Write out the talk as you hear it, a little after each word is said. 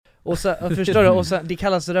Och sen, förstår du? Och sen, det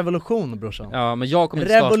kallas revolution, brorsan. Ja, men jag kommer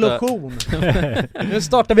inte starta... Revolution! Nu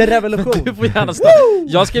startar vi revolution! Du får gärna starta.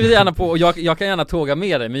 Jag skriver gärna på, och jag kan gärna tåga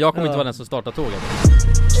med dig, men jag kommer inte vara den som startar tåget.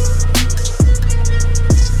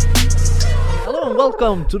 Hello and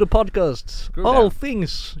welcome to the podcast. All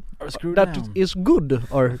things that is good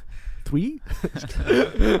are three.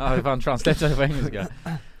 Ja, det fan translate det på engelska.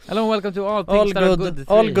 Hello and welcome to all things that are good.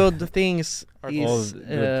 All good things is all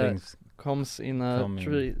good things comes in a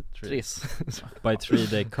trees. by three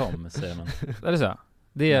they come, säger man. Är det så?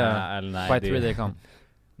 Det är nej, by 3 they come.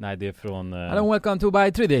 Nej, det är från Hello and welcome to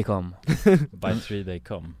by 3 they come. by 3 they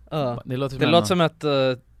come. Det låter som ett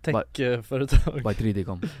tech-företag. By 3 they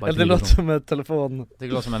come. Eller det låter som ett telefon. Det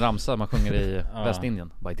låter som en ramsa man sjunger i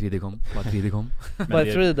Västindien. By 3 they come. By 3 they come.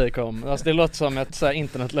 By 3 they come. Alltså det låter som ett så här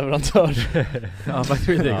internetleverantör. Ja, by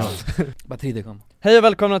 3 they come. By 3 they come. Hej och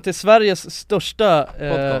välkomna till Sveriges största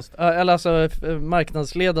podcast. eller alltså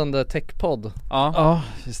marknadsledande techpodd. Ja,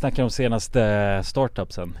 vi snackar om senaste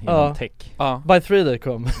startupsen inom tech. Ja. By 3 they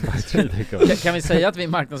come. By 3 they come. Kan vi säga att vi är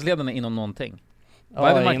marknadsledande inom någonting? Ja,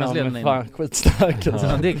 är vi marknadsledande inom? Skitstark alltså.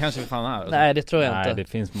 Ja, det kanske vi fan är alltså. Nej, det tror jag inte. Nej, det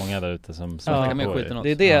finns många där ute som snackar med skiten åt. Det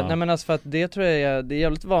är det, nej men alltså för att det tror jag det är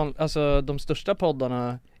jävligt vanligt. Alltså de största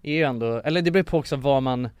poddarna är ju ändå, eller det beror på också vad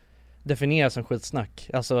man definierar som skitsnack.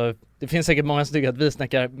 Alltså det finns säkert många som tycker att vi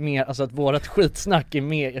snackar mer, alltså att vårat skitsnack är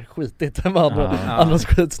mer skitigt än vad andras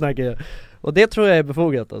skitsnack är. Och det tror jag är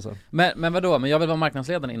befogat alltså. Men vadå? Men jag vill vara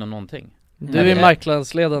marknadsledande inom någonting. Du är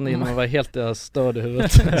marknadsledande inom att vara helt störd i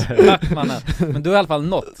huvudet. Men du är i alla fall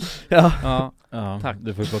något. Ja. Tack.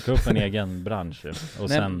 Du får plocka upp en egen bransch och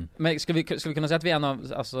sen... Men ska vi kunna säga att vi är en av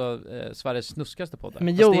Sveriges snuskaste poddar?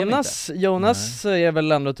 Men Jonas är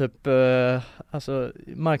väl ändå typ alltså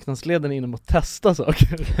marknadsledaren inom att testa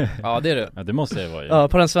saker. Ja, det är du. Ja, det måste jag vara ju. Ja,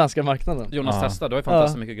 på den svenska marknaden. Jonas testar, du har ju fan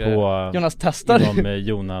testat mycket grejer. Jonas testar. Inom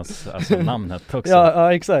Jonas, alltså namnet också.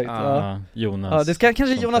 Ja, exakt. Jonas. Ja, det ska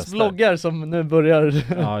kanske Jonas testar. Vloggar som nu börjar.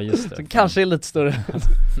 Ja, just det. Som kanske är lite större.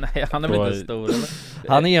 Nej, han är väl inte stor eller?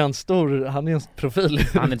 Han är en profil.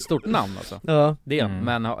 Han är ett stort namn alltså. Ja. Det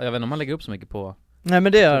men jag vet inte om han lägger upp så mycket på. Nej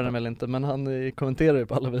men det gör han väl inte, men han kommenterar ju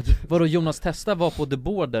på alla videor. Vadå, Jonas Testa var på The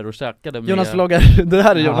Border och käkade med... Jonas vloggar, det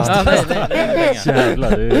här är Jonas Testa.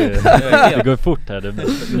 Jävlar, det går fort här.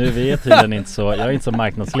 Nu vet tydligen inte så, jag är inte så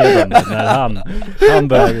marknadsledande när han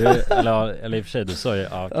börjar, eller i och för sig, du sa ju,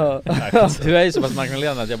 du är ju så pass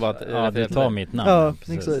marknadsledande att jag bara... Ja, du tar mitt namn. Ja,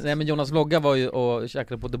 exakt. Nej men Jonas vloggar var ju och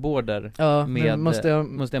käkade på The Border med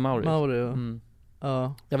Mustiga Mauri.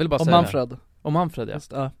 Ja. Jag vill bara säga Om Manfred, ja.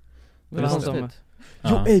 Just, ja. Det var som...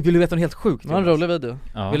 Jo, vill du veta något helt sjukt? Det var en rolig video.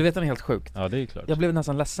 Vill du veta något helt sjukt? Ja, det är klart. Jag blev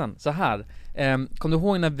nästan ledsen. Så här, kom du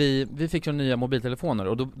ihåg när vi fick ju nya mobiltelefoner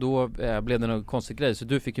och då blev det någon konstig grej. Så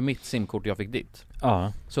du fick ju mitt simkort och jag fick ditt.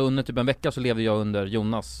 Ja. Så under typ en vecka så levde jag under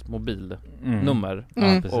Jonas mobilnummer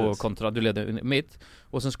och kontra, du levde mitt.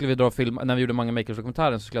 Och sen skulle vi dra och filma, när vi gjorde Manga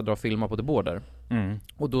Makers-dokumentären så skulle jag dra och filma på The Border.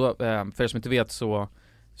 Och då, för er som inte vet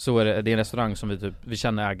så är det är en restaurang som vi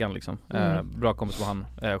känner ägaren liksom. Bra kompis med han,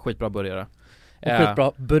 skitbra burgare. Och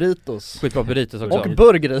skitbra burritos. Skitbra burritos också. Och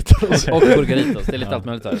burgeritos. Och burgeritos, det är lite allt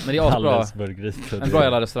möjligt där. Men det är asbra. En bra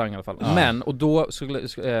jävla restaurang i alla fall. Men, och då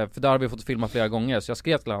för där har vi fått filma flera gånger. Så jag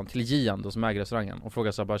skrev till Gian då som äger restaurangen och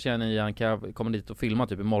frågade så här, bara, tjena Gian, kan jag komma dit och filma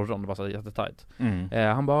typ imorgon? Det var så jättetajt.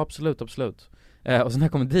 Han bara, absolut. Och sen när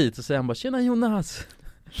jag kommer dit så säger han bara, tjena Jonas.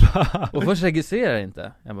 Och först registrerar jag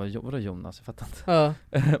inte. Jag bara, vadå Jonas? Jag fattar inte.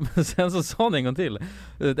 Men sen så sa han en gång till.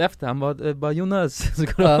 Efter han bara Jonas, så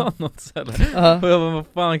går det ha något ställe. Och jag bara, vad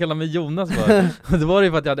fan kallar mig Jonas bara? Och det var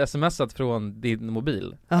ju för att jag hade smsat från din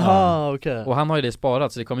mobil. Okej. Och han har ju det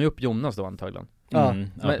sparat så det kom ju upp Jonas då antagligen. Ja,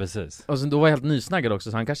 precis. Och sen då var jag helt nysnaggad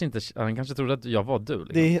också så han kanske trodde att jag var du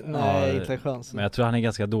liksom. Nej, inte en chans. Men jag tror han är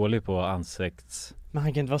ganska dålig på Men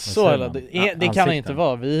han kan inte vara så eller det kan han inte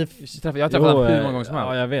vara. Jag träffade honom hur många gånger som helst.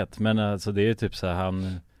 Ja, jag vet, men alltså det är ju typ så här,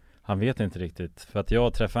 han vet inte riktigt för att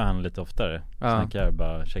jag träffar han lite oftare. Snackar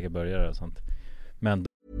bara käka burgare och sånt. Men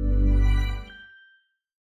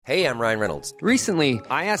Hey, I'm Ryan Reynolds. Recently,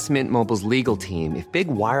 I asked Mint Mobile's legal team if big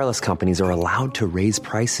wireless companies are allowed to raise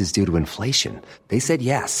prices due to inflation. They said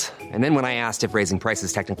yes. And then when I asked if raising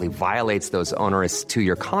prices technically violates those onerous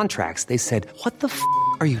 2-year contracts, they said, "What the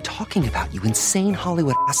are you talking about, you insane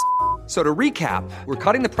Hollywood ass?" So to recap, we're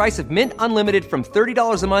cutting the price of Mint Unlimited from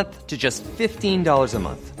 $30 a month to just $15 a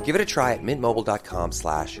month. Give it a try at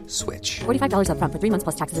mintmobile.com/switch. $45 up front for 3 months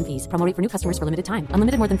plus taxes and fees. Promo rate for new customers for limited time.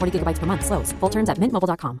 Unlimited more than 40 gigabytes per month. Slows full terms at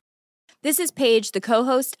mintmobile.com. This is Paige, the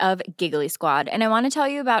co-host of Giggly Squad, and I want to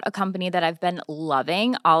tell you about a company that I've been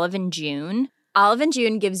loving, Olive & June. Olive &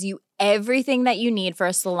 June gives you everything that you need for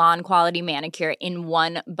a salon-quality manicure in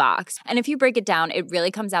one box. And if you break it down, it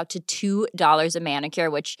really comes out to $2 a manicure,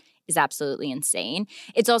 which is absolutely insane.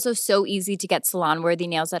 It's also so easy to get salon-worthy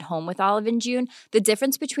nails at home with Olive & June. The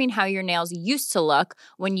difference between how your nails used to look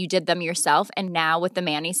when you did them yourself and now with the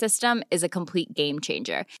Mani system is a complete game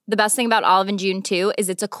changer. The best thing about Olive & June too is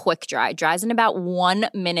it's a quick dry. Dries in about 1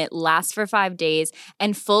 minute, lasts for 5 days,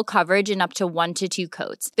 and full coverage in up to 1 to 2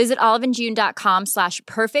 coats. Visit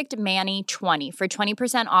oliveandjune.com/perfectmani20 for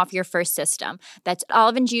 20% off your first system. That's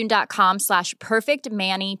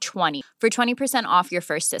oliveandjune.com/perfectmani20 for 20% off your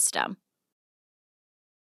first system.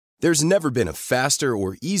 There's never been a faster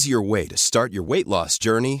or easier way to start your weight loss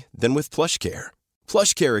journey than with PlushCare.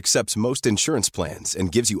 PlushCare accepts most insurance plans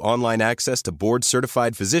and gives you online access to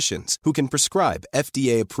board-certified physicians who can prescribe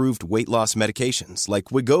FDA-approved weight loss medications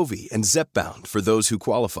like Wegovy and Zepbound for those who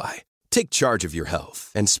qualify. Take charge of your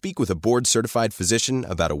health and speak with a board-certified physician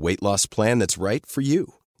about a weight loss plan that's right for you.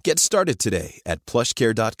 Get started today at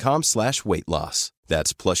plushcare.com/weightloss.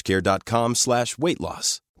 That's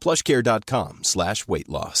plushcare.com/weightloss.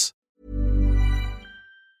 plushcare.com/weightloss.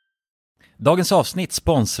 Dagens avsnitt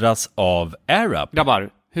sponsras av AirUp. Grabbar,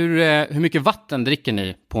 hur mycket vatten dricker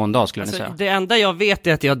ni på en dag skulle ni säga? Det enda jag vet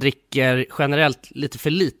är att jag dricker generellt lite för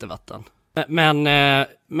lite vatten. Men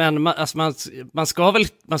man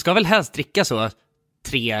ska väl helst dricka så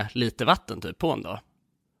 3 liter vatten typ på en dag.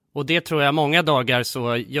 Och det tror jag många dagar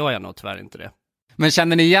så gör jag nog tyvärr inte det. Men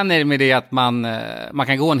känner ni igen er med det att man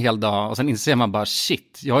kan gå en hel dag och sen inser man bara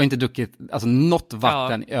shit, jag har inte druckit något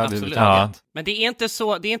vatten överhuvudtaget. Ja. Men det är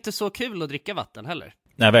inte så kul att dricka vatten heller.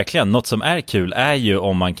 Nej, verkligen. Något som är kul är ju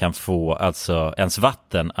om man kan få alltså ens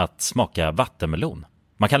vatten att smaka vattenmelon.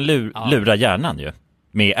 Man kan lura hjärnan ju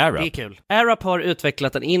med AirUp. Det är kul. AirUp har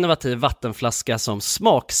utvecklat en innovativ vattenflaska som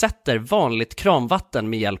smaksätter vanligt kranvatten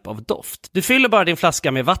med hjälp av doft. Du fyller bara din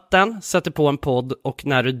flaska med vatten, sätter på en podd och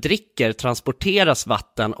när du dricker transporteras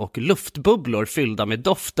vatten och luftbubblor fyllda med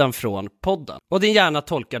doften från podden. Och din hjärna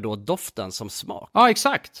tolkar då doften som smak. Ja,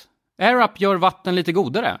 exakt. AirUp gör vatten lite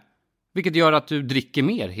godare, vilket gör att du dricker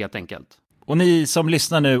mer helt enkelt. Och ni som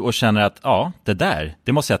lyssnar nu och känner att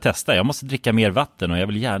det måste jag testa. Jag måste dricka mer vatten och jag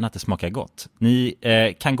vill gärna att det smakar gott. Ni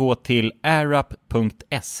kan gå till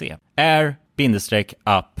airup.se.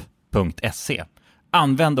 air-up.se.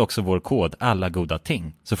 Använd också vår kod alla goda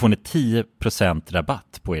ting så får ni 10%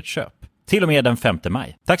 rabatt på ert köp. Till och med den 5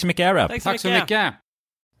 maj. Tack så mycket AirUp. Tack så mycket.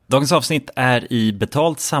 Dagens avsnitt är i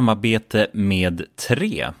betalt samarbete med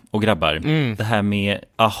 3. Och grabbar, det här med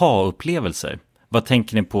aha-upplevelser. Vad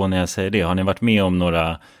tänker ni på när jag säger det? Har ni varit med om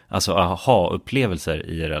några aha-upplevelser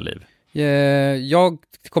i era liv? Jag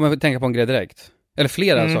kommer att tänka på en grej direkt. Eller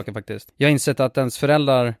flera saker faktiskt. Jag har insett att ens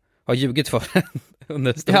föräldrar har ljugit för en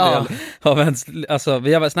under stor del av ens... Alltså,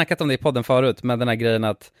 vi har snackat om det i podden förut, men den här grejen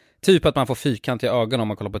att typ att man får fyrkantiga ögon om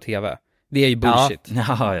man kollar på tv. Det är ju bullshit.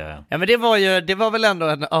 Ja, men det var väl ändå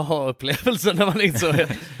en aha-upplevelse när man insåg att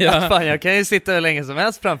fan, jag kan ju sitta hur länge som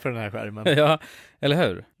helst framför den här skärmen. Ja, eller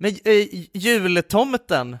hur? Men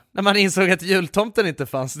jultomten, när man insåg att jultomten inte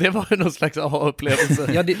fanns, det var ju någon slags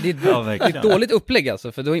aha-upplevelse. Ja, det är ett dåligt upplägg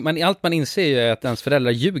alltså, för då, allt man inser ju är att ens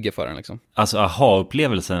föräldrar ljuger för en liksom. Alltså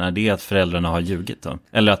aha-upplevelsen, är det att föräldrarna har ljugit då?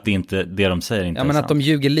 Eller att det inte det de säger inte är men sant? att de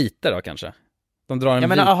ljuger lite då kanske. De drar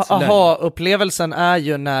en aha-upplevelsen är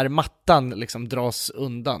ju när mattan liksom dras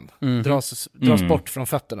undan, dras bort från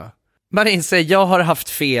fötterna. Man inser, jag har haft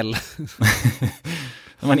fel.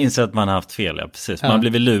 Man inser att man har haft fel, ja precis. Man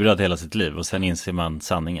blir väl lurad hela sitt liv och sen inser man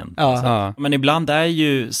sanningen. Men ibland är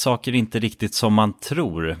ju saker inte riktigt som man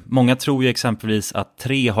tror. Många tror ju exempelvis att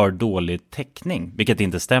 3 har dålig täckning, vilket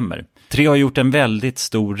inte stämmer. 3 har gjort en väldigt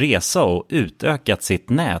stor resa och utökat sitt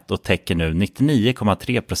nät och täcker nu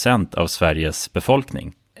 99,3% av Sveriges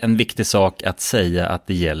befolkning. En viktig sak att säga att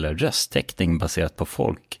det gäller rösttäckning baserat på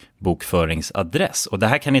folkbokföringsadress. Och det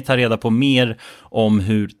här kan ni ta reda på mer om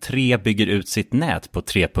hur 3 bygger ut sitt nät på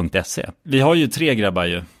 3.se. Vi har ju 3 grabbar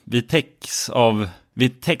ju. Vi täcks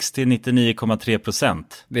till 99,3%.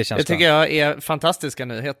 Det tycker jag är fantastiska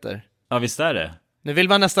nyheter. Ja, visst är det. Nu vill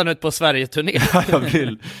man nästan ut på Sverige-turné. jag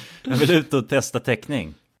vill ut och testa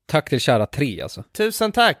täckning. Tack till kära 3 alltså.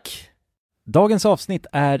 Tusen tack. Dagens avsnitt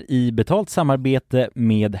är i betalt samarbete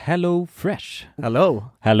med Hello Fresh.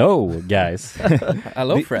 Hello guys.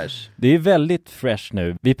 Hello Fresh. Det är väldigt fresh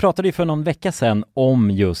nu. Vi pratade ju för någon vecka sedan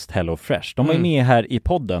om just Hello Fresh. De var ju med här i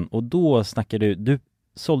podden och då snackade du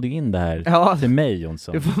sålde in det här till mig,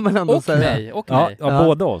 Jonsson. Det får man ändå säga. Mig. Ja,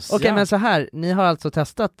 båda oss. Okej, men så här, ni har alltså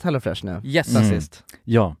testat Hello Fresh nu? Yes. Sist.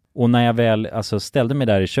 Ja, och när jag väl ställde mig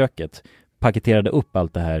där i köket, paketerade upp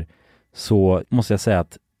allt det här, så måste jag säga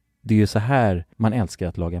att det är ju så här man älskar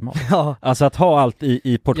att laga mat. Ja. Alltså att ha allt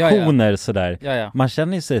i portioner sådär. Ja. Man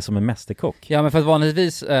känner ju sig som en mästerkock. Ja, men för att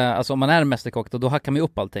vanligtvis, alltså om man är en mästerkock då hackar man ju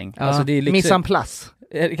upp allting. Ja. Alltså det är Mise en place.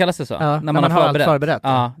 Kallas det så? Ja, när man har förberett.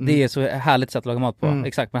 Ja, Mm. det är så härligt sätt att laga mat på.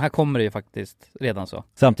 Exakt, men här kommer det ju faktiskt redan så.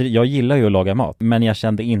 Samtidigt, jag gillar ju att laga mat, men jag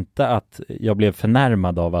kände inte att jag blev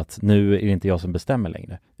förnärmad av att nu är det inte jag som bestämmer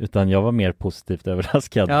längre. Utan jag var mer positivt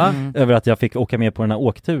överraskad över att jag fick åka med på den här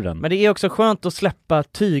åkturen. Men det är också skönt att släppa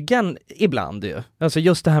tygen ibland ju. Alltså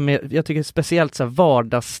just det här med, jag tycker speciellt så här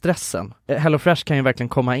vardagsstressen. HelloFresh kan ju verkligen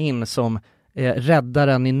komma in som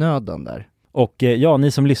räddaren i nöden där. Och ja,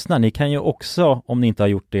 ni som lyssnar, ni kan ju också, om ni inte har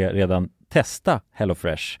gjort det redan, testa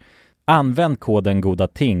HelloFresh. Använd koden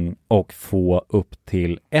GODATING och få upp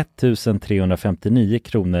till 1359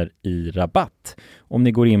 kronor i rabatt om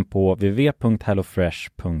ni går in på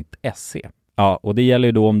www.hellofresh.se. Ja, och det gäller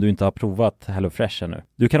ju då om du inte har provat HelloFresh ännu.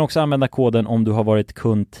 Du kan också använda koden om du har varit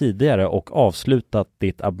kund tidigare och avslutat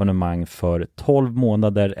ditt abonnemang för 12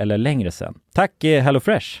 månader eller längre sedan. Tack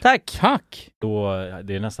HelloFresh! Tack! Då,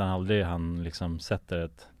 det är nästan aldrig han liksom sätter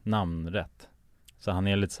ett namn rätt. Så han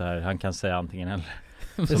är lite så här, han kan säga antingen eller.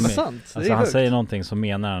 Det är sant. Alltså han säger någonting så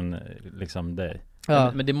menar han liksom dig.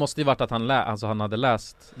 Ja. Men det måste ju varit att han hade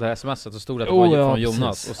läst det här smset och stod det att det var från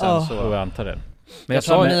Jonas och sen så jag antar det. Men jag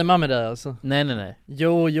sa mima med dig alltså. Nej.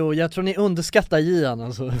 Jo, jag tror ni underskattar Gian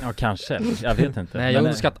alltså. Ja, kanske. Jag vet inte. Nej, jag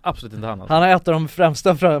underskattar absolut inte han. Han är ett av de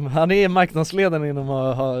främsta han är marknadsledaren inom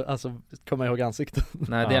att ha, alltså, komma ihåg ansikten.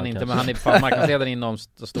 Nej, det är han inte, men han är fan marknadsledaren inom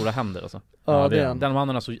stora händer alltså. Ja, det är han. Den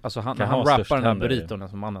mannen alltså han rappar den här burriton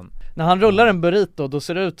som mannen. När han rullar en burrito, då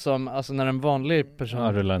ser det ut som, alltså när en vanlig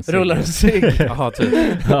person rullar en cigg. Jaha, typ.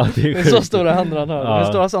 Ja, det är så stora händer han har. Det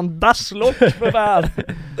står sån dasslock för värld.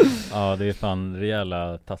 Ja, det är fan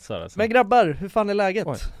rejäla tassar alltså. Men grabbar, hur fan är läget?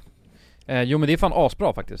 Jo, men det är fan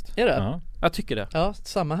asbra faktiskt. Är det? Ja. Jag tycker det. Ja,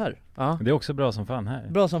 samma här. Ja. Det är också bra som fan här.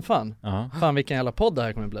 Bra som fan. Fan, vilken jävla podd det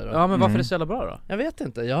här kommer bli då. Ja, men varför är det så jävla bra då? Jag vet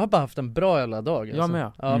inte, jag har bara haft en bra jävla dag alltså. Jag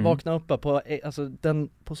med. Ja, vakna upp på, alltså,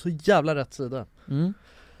 på så jävla rätt sida.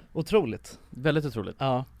 Otroligt. Väldigt otroligt.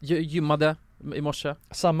 Ja. Gymmade i morse.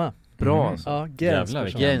 Samma. Bra alltså. Ja,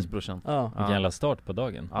 Gains brorsan. Ja. Vilken jävla start på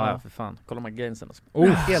dagen. Ja, för fan. Kolla de här gainsen alltså.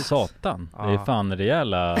 Helt satan. Det är fan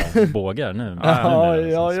rejäla bågar nu.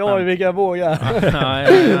 Ja, vilka bågar.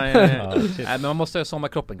 Nej, men man måste ha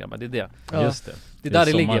sommarkroppen grabbar, det är det. Ja. Just det. Det är där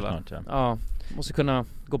det ligger va? Snart, ja. Måste kunna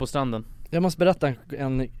gå på stranden. Jag måste berätta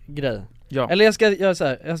en grej. Ja. Eller jag ska göra så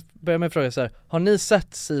här. Jag börjar med att fråga så här. Har ni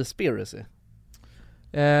sett Seaspiracy?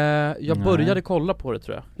 Jag började kolla på det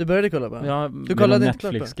tror jag. Du började kolla på det? Ja, du kollade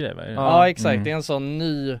inte Netflix-grej va? Ja, exakt. Det är en sån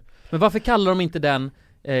ny. Men varför kallar de inte den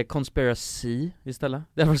Conspiracy istället?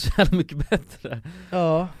 Det var så jävla mycket bättre.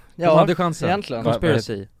 Ja, de hade chansen. Egentligen.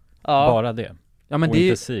 Conspiracy. Ja. Bara det. Ja, men och det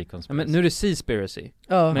inte men nu är det Seaspiracy.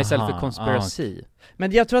 Ja. Men istället för Conspiracy.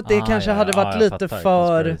 Men jag tror att det kanske hade varit lite för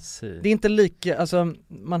Conspiracy. det är inte lika, alltså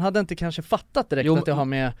man hade inte kanske fattat direkt att det har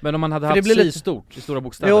med. Men om man hade haft det blir lite stort i stora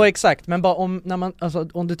bokstäver. Jo, exakt, men bara när man, alltså,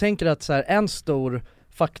 om du tänker att så här, en stor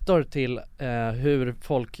faktor till hur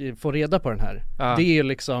folk får reda på den här. Det är ju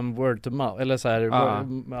liksom word to mouth, eller så här,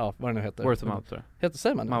 vad det nu heter. Word to mouth tror jag.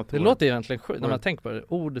 Säger man mouth det? Det låter egentligen sjukt när man tänker på det.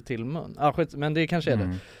 Ord till mun. Skit, men det kanske är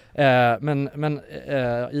det. Men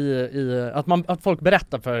att folk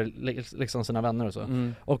berättar för liksom sina vänner och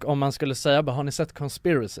så. Och om man skulle säga bara, har ni sett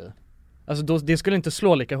Conspiracy? Alltså då, det skulle inte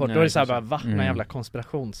slå lika hårt. Då är det såhär bara, va? Någon jävla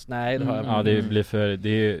konspirations... Nej, det har jag. Ja, det blir för...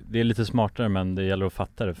 Det är lite smartare, men det gäller att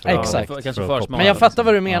fatta det. Exakt. För men jag fattar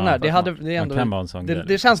vad du menar. Det hade... Det är ändå... kan vara en sån grej.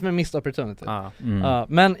 Det känns som en missed opportunity.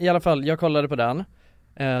 Men i alla fall, jag kollade på den.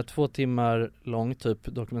 2 timmar lång typ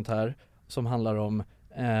dokumentär. Som handlar om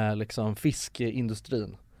liksom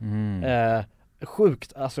fiskindustrin.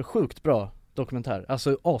 Sjukt bra dokumentär.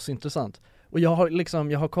 Alltså asintressant. Och jag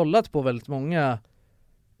har kollat på väldigt många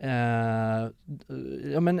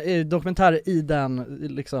dokumentärer i den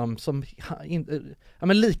liksom som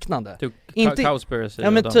liknande. Inte Cowspiracy.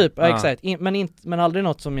 Ja men typ, exakt. Men aldrig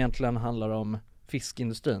något som egentligen handlar om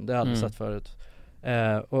fiskindustrin. Det har jag aldrig sett förut.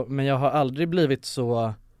 Men jag har aldrig blivit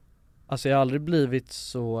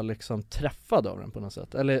så liksom träffad av den på något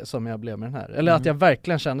sätt. Eller som jag blev med den här. Eller att jag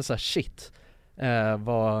verkligen kände så här: shit.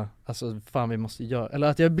 Fan vi måste göra, eller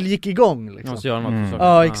att jag gick igång liksom. Måste göra något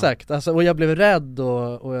Ja, exakt. Alltså, och jag blev rädd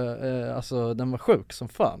och alltså den var sjuk som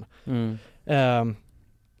fan.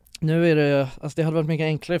 Nu är det, alltså det hade varit mycket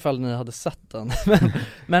enklare ifall ni hade sett den.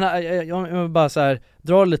 men jag bara så här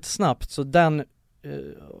drar lite snabbt, så den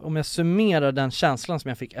om jag summerar den känslan som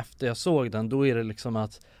jag fick efter jag såg den, då är det liksom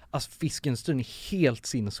att alltså, fiskindustrin är helt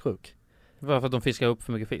sinnessjuk. Varför att de fiskar upp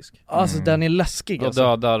för mycket fisk? Alltså den är läskig alltså.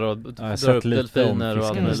 Och dödar och drar upp delfiner och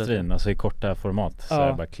fiskindustrin, alltså i korta format så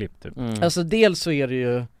är bara klipp typ. Alltså dels så är det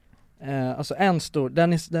ju alltså en stor,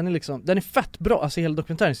 den är fett bra, alltså hela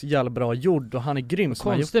dokumentären är så jävla bra gjord och han är grym.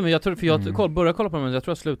 Konstigt, men jag tror, för jag började kolla på den men jag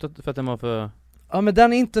tror jag slutat för att den var för... Ja men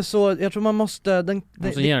den är inte så, jag tror man måste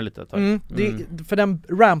ge den lite ett tag. För den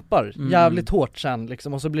rampar jävligt hårt sen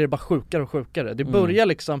liksom, och så blir det bara sjukare och sjukare. Det börjar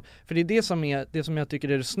liksom, för det är det som jag tycker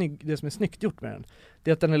är det som är snyggt gjort med den.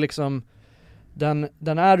 Det är att den är liksom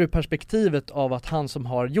den är ur perspektivet av att han som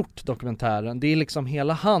har gjort dokumentären, det är liksom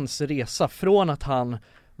hela hans resa från att han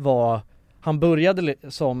började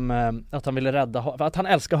som att han ville rädda att han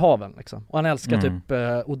älskar haven liksom. Och han älskar typ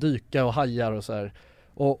att dyka och hajar och så här.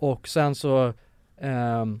 Och sen så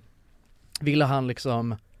ville han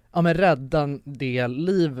liksom rädda det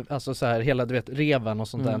liv, alltså så här hela, du vet, reven och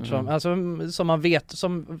sånt där som man vet,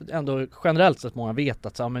 som ändå generellt sett många vet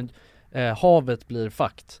att så, havet blir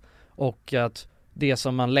fakt, och att det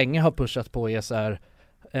som man länge har pushat på är så här,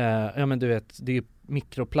 du vet, det är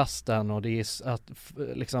mikroplasten och det är att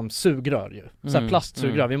liksom sugrör ju. Så här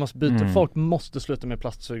plastsugrör, vi måste byta, folk måste sluta med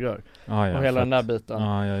plastsugrör. Och hela den där biten.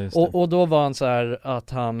 Och då var han så här att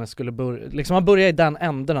han skulle liksom han började i den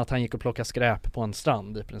änden att han gick och plockade skräp på en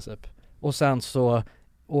strand i princip. Och sen så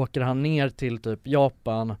åker han ner till typ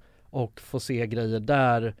Japan och får se grejer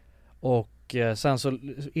där, och sen så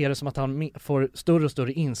är det som att han får större och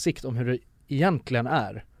större insikt om hur det egentligen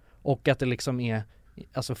är, och att det liksom är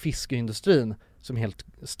alltså fiskeindustrin som är helt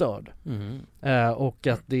störd. Och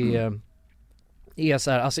att det är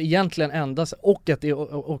så här, alltså egentligen endast, och att det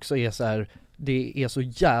också är så här, det är så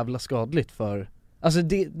jävla skadligt för, alltså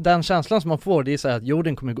den känslan som man får, det är så här att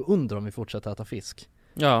jorden kommer gå under om vi fortsätter äta fisk.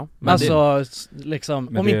 Ja, men alltså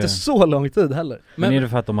liksom, om inte så lång tid heller. Men är det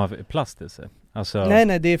för att de har plast i sig? Alltså...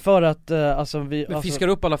 Nej, det är för att alltså vi fiskar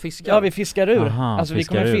upp alla fiskar. Ja, vi fiskar ur. Alltså vi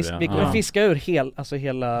kommer fiska ur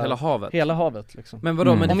hela havet. Hela havet liksom. Men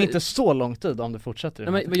vadå, men om inte så lång tid, om det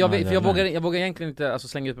fortsätter. Nej, men jag vågar egentligen inte alltså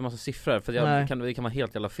slänga ut en massa siffror, för det kan vara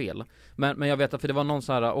helt jävla fel. Men jag vet att, för det var någon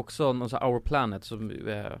så här också, någon så här Our Planet som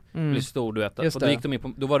blir stor, du vet. Och då gick de in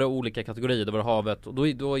på, då var det olika kategorier, det var havet, och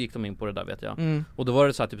då gick de in på det där, vet jag. Och då var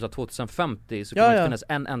det så här typ så 2050 så kommer det finnas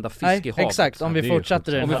en enda fisk i havet. Exakt, om vi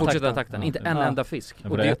fortsätter den takten. Inte en enda fisk.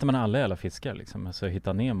 Och det äter man alla fiskar liksom, alltså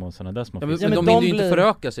hitta Nemo och sådana där små fiskar. Men de hinner ju inte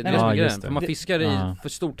föröka sig, det är som är grejen. För man fiskar i för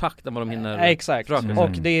stor takt än vad de hinner föröka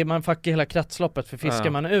sig. Och man fuckar hela kretsloppet, för fiskar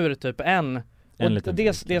man ur typ en och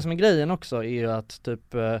det som är grejen också är ju att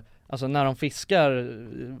typ alltså när de fiskar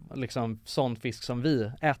liksom sån fisk som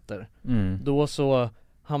vi äter, då så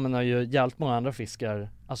hamnar ju jävligt många andra fiskar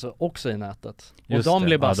alltså också i nätet. Just och de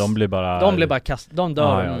blir bara de blir kastade.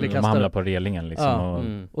 De hamnar på relingen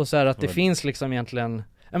liksom. Och så är det att det finns liksom egentligen,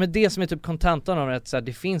 men det som är typ kontentan av det är att så här,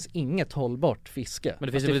 det finns inget hållbart fiske. Men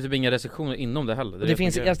det finns ju typ inga restriktioner inom det heller.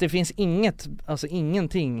 Det finns inget, alltså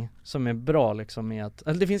ingenting som är bra liksom med att,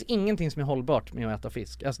 alltså det finns ingenting som är hållbart med att äta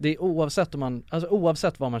fisk. Alltså det är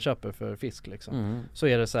oavsett vad man köper för fisk liksom. Så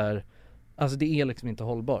är det så här, alltså det är liksom inte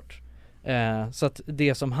hållbart. Så att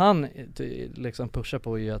det som han liksom pushar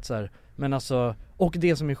på är ju att så här, men alltså, och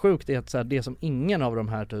det som är sjukt är att så här, det som ingen av de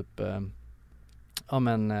här typ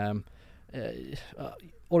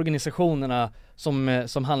organisationerna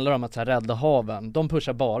som handlar om att så här, rädda haven, de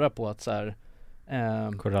pushar bara på att så här,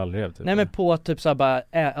 korallrev typ. Nej, men på att typ så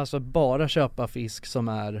här, bara köpa fisk som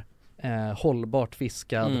är hållbart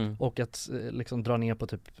fiskad och att liksom dra ner på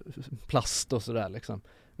typ plast och sådär liksom.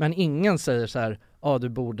 Men ingen säger så här, du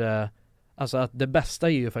borde, alltså att det bästa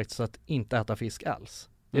är ju faktiskt att inte äta fisk alls.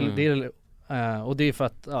 Och det är för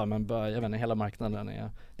att jag vet inte, hela marknaden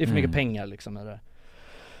det är för mycket pengar liksom med det.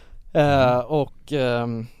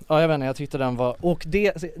 Jag vet inte, jag tyckte den var, och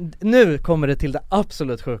nu kommer det till det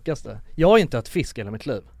absolut sjukaste. Jag har inte ätit fisk hela mitt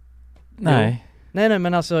liv. Nej. Nej,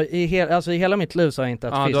 men alltså i hela mitt liv så har jag inte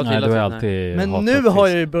ätit fisk. Du har alltid. Men nu har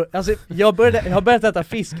jag ju jag har börjat äta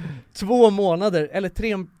fisk 2 månader eller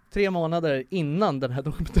 3 månader innan den här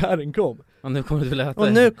dokumentären kom. Och nu kommer du vilja äta.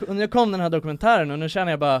 Och nu kom den här dokumentären och nu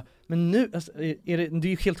känner jag bara, men nu alltså, det är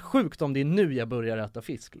ju helt sjukt om det är nu jag börjar äta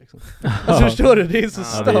fisk liksom. Alltså förstår du, det är så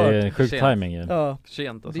stört. Det är sjuk timing. Ja.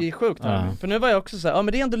 Sent alltså. Det är sjukt timing. För nu var jag också så här,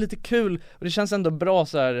 men det är ändå lite kul och det känns ändå bra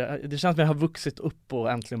så här. Det känns som att jag har vuxit upp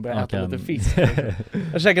och äntligen börjat äta lite fisk. Liksom.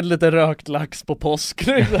 Jag har käkat lite rökt lax på påsk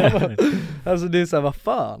liksom. Alltså det är så här, vad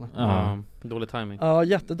fan. Dålig timing. Ja,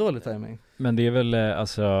 jättedålig timing. Men det är väl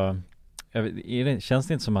alltså, känns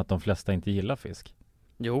det inte som att de flesta inte gillar fisk?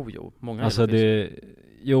 Jo, många alltså gillar fisk.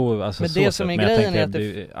 Alltså men det som är grejen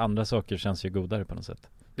är att andra saker känns ju godare på något sätt.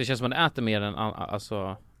 Det känns som att man äter mer än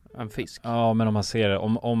alltså en fisk. Ja, men om man ser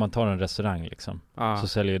om man tar en restaurang liksom, så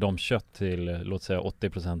säljer de kött till, låt säga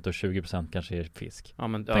 80% och 20% kanske är fisk. Ja,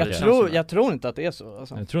 men jag tror inte att det är så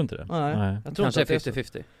alltså. Jag tror inte det. Nej. Jag tror kanske inte är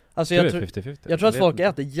 50-50. Alltså jag tror att folk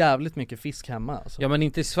äter jävligt mycket fisk hemma alltså. Ja, men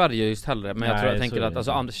inte i Sverige just heller. Men jag tänker att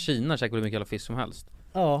alltså, Kina käkar hur mycket jävla fisk som helst.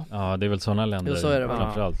 Ja, det är väl sådana länder. Så är det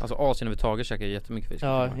framförallt. Alltså Asien överhuvudtaget käkar jättemycket fisk.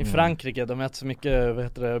 Ja, i Frankrike, de äter så mycket, vad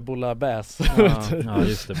heter det, bouillabaisse. Ja,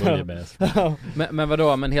 just det, bouillabaisse. Men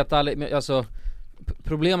vadå, men helt ärligt, alltså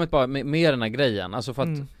problemet bara med den här grejen, alltså för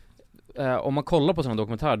att om man kollar på sådana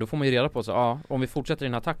dokumentärer, då får man ju reda på så om vi fortsätter i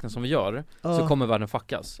den här takten som vi gör, så kommer världen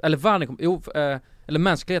fuckas. Eller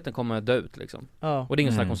mänskligheten kommer dö ut liksom. Och det är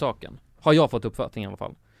ingen snack om saken. Har jag fått uppfattning i alla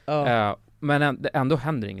fall. Men ändå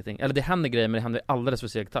händer ingenting. Eller det händer grejer, men det händer alldeles för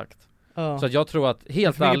seg takt. Så att jag tror att,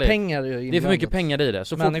 helt ärligt, det är för mycket pengar i det.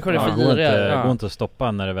 Så människor är för giriga. Det går inte att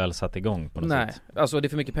stoppa när det väl satt igång på något sätt. Alltså det är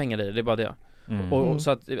för mycket pengar i det, det är bara det. Och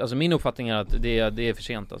så att, alltså min uppfattning är att det är för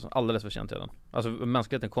sent alltså, alldeles för sent redan. Alltså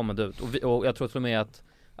mänskligheten kommer dö ut. Och jag tror till och med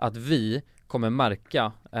att vi kommer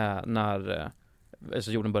märka när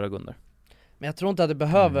alltså jorden börjar gå under. Men jag tror inte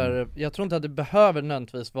att det behöver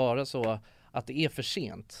nödvändigtvis vara så att det är för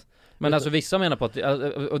sent. Men alltså vissa menar på att,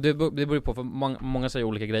 och det beror ju på, för många säger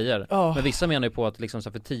olika grejer. Men vissa menar ju på att liksom,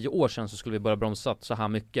 så för 10 år sedan så skulle vi börja bromsa så här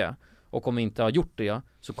mycket. Och om vi inte har gjort det,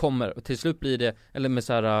 så kommer, till slut blir det, eller med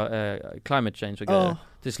så här climate change och grejer,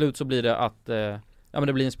 till slut så blir det att men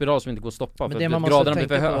det blir en spiral som inte går att stoppa. Men för att graderna blir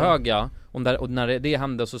för höga, och när det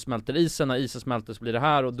händer så smälter isen, när isen smälter så blir det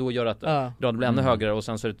här, och då gör det att graden blir ännu högre, och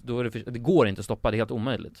sen så det går inte att stoppa, det är helt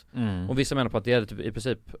omöjligt. Och vissa menar på att det är typ, i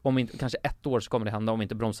princip, om inte, kanske 1 år så kommer det hända, om vi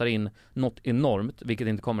inte bromsar in något enormt, vilket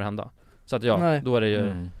inte kommer hända. Så att då är det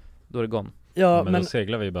ju då är det gone. Ja, men då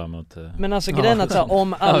seglar vi bara mot men alltså grejen att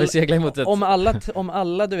om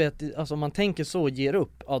alla du vet, alltså om man tänker så ger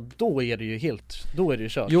upp, då är det ju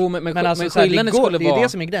kört. Jo, men alltså, men skillnaden skulle det är det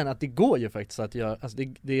som är grejen, att det går ju faktiskt att göra, alltså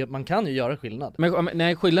man kan ju göra skillnad. Men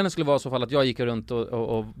nej, skillnaden skulle vara i så fall att jag gick runt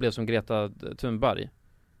och blev som Greta Thunberg.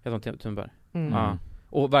 Heter hon Thunberg? Ja.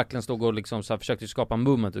 Och verkligen stod och liksom så här försökte skapa en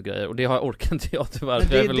movement och grejer. Och det orkar inte jag tyvärr.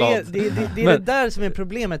 Det är det där som är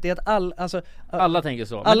problemet. Det är att alla tänker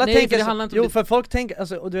så. Alla nej, tänker för det handlar inte om för folk tänker,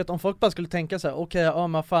 alltså, och du vet, om folk bara skulle tänka så här: okej,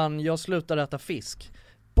 men fan, jag slutar äta fisk.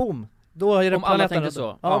 Boom. Då är det om alla tänker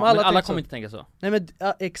så. Men alla kommer inte tänka så. Nej, men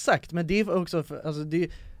exakt, men det är också alltså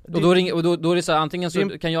och då är det så här, antingen så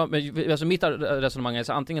kan jag, alltså mitt resonemang är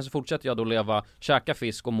så, antingen så fortsätter jag då leva, käka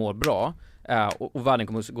fisk och mår bra, och världen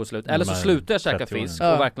kommer gå slut, eller så slutar jag käka fisk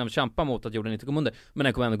och verkligen kämpa mot att jorden inte går under, men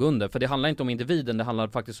den kommer ändå gå under, för det handlar inte om individen, det handlar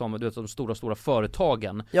faktiskt om, du vet, de stora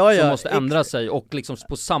företagen som måste ändra sig, och liksom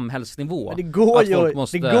på samhällsnivå. Men det går ju, folk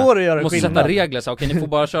måste göra måste skillnad. Sätta regler så, okej, ni får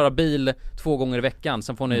bara köra bil 2 gånger i veckan,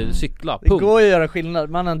 sen får ni cykla. Det går ju att göra skillnad,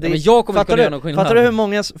 mannen. Men jag kommer inte kunna göra någon skillnad.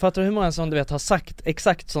 Fattar du hur många som du vet har sagt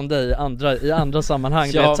exakt som dig i andra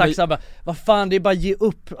sammanhang, du vet, sagt såhär, vad fan, det är bara ge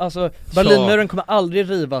upp, alltså Berlinmuren kommer aldrig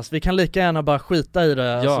rivas, vi kan lika gärna bara skita i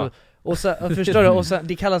det, alltså. Och sen, förstår du, och sen,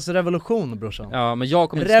 det kallas revolution, brorsan. Ja, men jag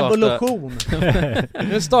kommer inte revolution.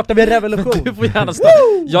 Nu startar vi revolution. Du får gärna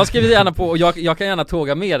jag skriver gärna på, och jag kan gärna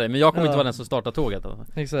tåga med dig, men jag kommer inte vara den som startar tåget alltså.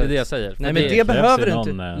 Det är det jag säger. Nej, men det behöver du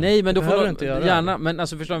inte. Nej, men då får du inte göra gärna, men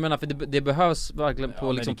alltså förstår du vad jag menar, för det behövs verkligen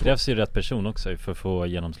på liksom, det krävs ju rätt person också för att få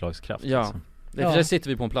genomslagskraft. Ja. Alltså. För sitter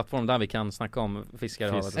vi på en plattform där vi kan snacka om fiskar i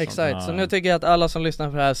havet. Exakt, så nu tycker jag att alla som lyssnar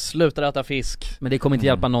på det här slutar äta fisk. Men det kommer inte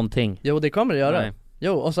hjälpa någonting. Jo, det kommer det göra. Nej.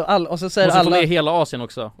 Jo, och så säger alla, får med hela Asien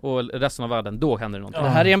också, och resten av världen, då händer det någonting. Det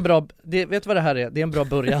här är en bra, vet du vad det här är? Det är en bra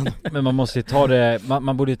början. Men man måste ju ta det,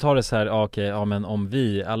 man borde ju ta det så här, men om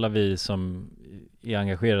alla vi som är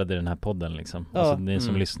engagerade i den här podden liksom, alltså ni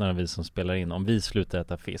som lyssnar och vi som spelar in, om vi slutar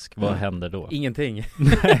äta fisk, vad händer då? Ingenting.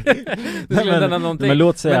 Men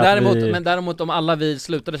låt säga men däremot om alla vi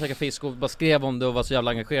slutade käka fisk och bara skrev om det och var så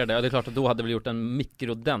jävla engagerade, det är klart att då hade vi gjort en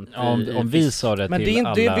mikrodent. Om vi sa det men till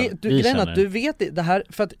alla vi känner. Att du vet det här,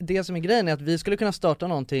 för att det som är grejen är att vi skulle kunna starta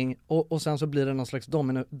någonting och sen så blir det någon slags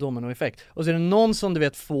dominoeffekt, och så är det någon som du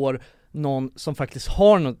vet får någon som faktiskt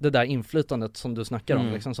har det där inflytandet som du snackar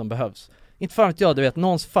om liksom, som behövs. Inte fan vet jag, du vet,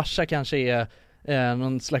 någons farsa kanske är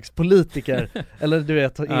någon slags politiker eller du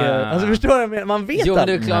vet, alltså förstår du, man vet jo,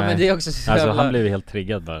 det är klart, men det är också så alltså han blev helt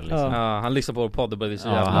triggad bara liksom. Han lyssnar på vår podd och börjar så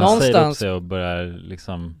han någonstans säger upp sig och börjar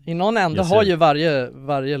liksom, i någon ända har ju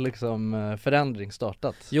varje liksom förändring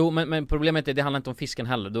startat. Jo, men problemet är, det handlar inte om fisken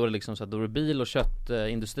heller. Då är det liksom så att då är det bil- och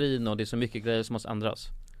köttindustrin och det är så mycket grejer som måste ändras.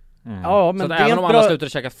 Ja, men så det att är även en om bra... alla slutade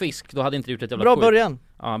käka fisk, då hade inte gjort ett jävla Bra skit. början.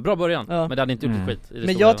 Ja, bra början, men det hade inte gjort ett skit i det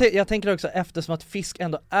Men stora. jag tänker också, eftersom att fisk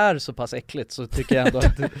ändå är så pass äckligt, så tycker jag ändå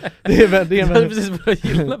att det är väl... Du hade precis börjat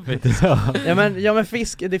gilla fisk. Ja men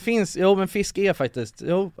fisk, det finns, men fisk är faktiskt,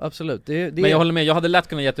 absolut det Men jag håller med, jag hade lätt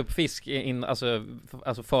kunnat gett upp fisk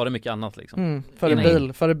alltså före mycket annat liksom. Före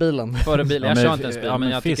bilen. Före bilen, jag kör inte ens bil, men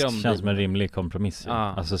jag fisk tycker om känns bil. som en rimlig kompromiss.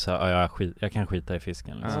 Alltså så här, jag kan skita i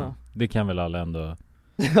fisken liksom. Det kan väl alla ändå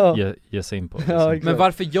ge sig in på liksom. Men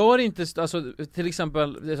varför gör inte, alltså till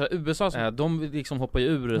exempel USA, de liksom hoppar ju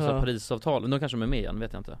ur Parisavtal, nu kanske de är med igen,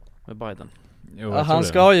 vet jag inte, med Biden. Jo, han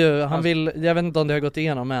ska ju, han vill, jag vet inte om det har gått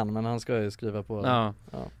igenom än, men han ska ju skriva på.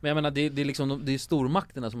 Men jag menar, det är liksom, det är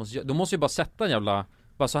stormakterna som måste, de måste ju bara sätta en jävla,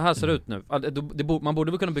 bara så här ser det ut nu. Man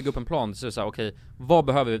borde väl kunna bygga upp en plan, så här, okej, vad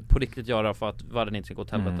behöver vi på riktigt göra för att världen inte ska gå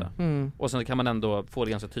åt helvete? Och sen kan man ändå få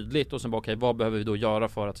det ganska tydligt, och sen bara okej, vad behöver vi då göra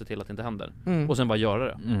för att se till att det inte händer? Och sen bara göra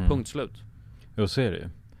det, punkt slut. Jo, så är det ju.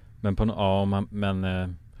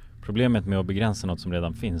 Men problemet med att begränsa något som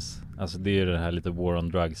redan finns, alltså det är ju det här lite war on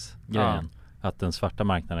drugs grejen. Att den svarta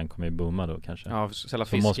marknaden kommer ju booma då kanske.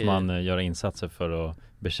 Så måste man göra insatser för att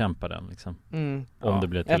bekämpa den liksom. Om det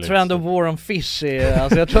blir jag tror ändå war on fish är,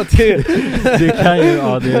 alltså jag tror att det kan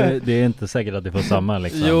ju, det är inte säkert att det får samma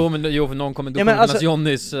liksom. Jo, för någon kommer, då kommer alltså,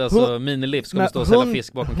 Johnnys minilivs kommer stå och sälja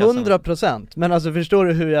fisk bakom kassan. 100%, men alltså förstår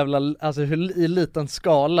du hur jävla, alltså hur i liten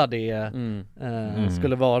skala det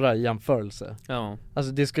skulle vara i jämförelse.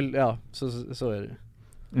 Alltså det skulle, så är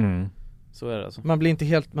det. Så är det alltså. Man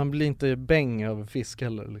blir inte bäng av fisk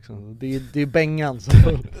heller liksom. Det är bängan som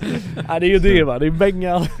nej, det är ju det va, det är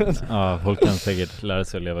bängan. Folk kan säkert lära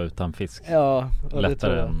sig att leva utan fisk.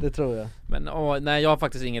 Lättare det tror jag. Men nej, jag har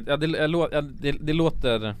faktiskt inget, det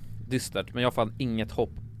låter dystert, men jag har fan inget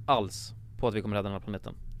hopp alls på att vi kommer rädda den här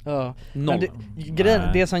planeten. Men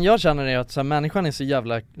det som jag känner är att så här, människan är så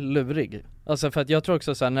jävla lurig. Alltså för att jag tror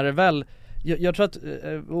också så här, när det väl, jag tror att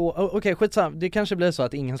okej, skitsam, det kanske blir så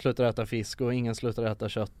att ingen slutar äta fisk och ingen slutar äta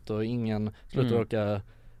kött och ingen slutar åka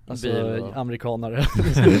amerikanare.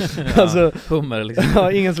 Alltså hummer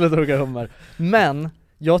liksom. Ingen slutar åka hummer. Men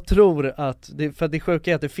jag tror att för att det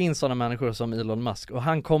sjuka är att det finns sådana människor som Elon Musk, och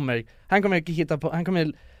han kommer hitta på,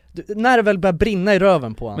 när det väl börjar brinna i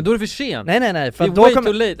röven på han. Men då är det för sent. Nej, för det är då way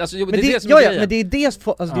kommer, too late. Alltså, men det är det som är men det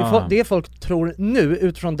är det folk tror nu,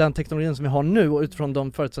 utifrån den teknologin som vi har nu och utifrån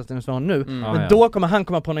de förutsättningar som vi har nu. Men då kommer han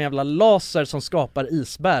komma på en jävla laser som skapar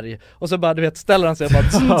isberg, och så bara, du vet, ställer han sig och bara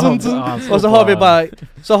och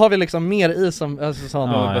så har vi liksom mer is som, alltså, som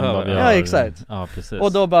behöver. Exakt. Precis.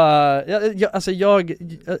 Och då bara jag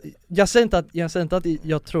säger inte att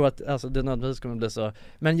jag tror att alltså, det nödvändigtvis kommer bli så,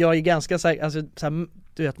 men jag är ganska säker, alltså så här,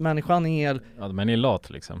 du vet, människan är... men är lat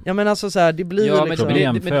liksom. Ja, men alltså så här, det blir liksom...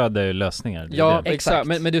 Problem föder ju lösningar. Exakt.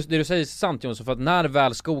 Men det du säger är sant, Jonsson, för att när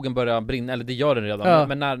väl skogen börjar brinna, eller det gör den redan,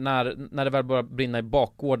 men när det väl börjar brinna i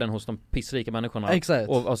bakgården hos de pissrika människorna,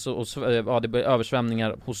 och det blir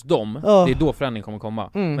översvämningar hos dem, det är då förändring kommer komma.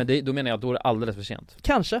 Men då menar jag att då är det alldeles för sent.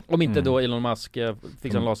 Kanske. Om inte då Elon Musk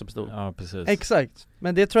fixar en laserpistol. Ja, precis. Exakt.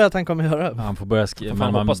 Men det tror jag att han kommer göra. Han får börja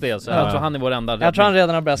man hoppas det, så jag tror han är vår enda räddning. Jag tror han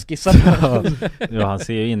redan har börjat skissa. Han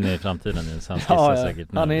ser ju in i framtiden nu, så han skissar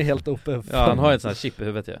säkert nu. Han är helt uppe. Han har ett sånt här chip i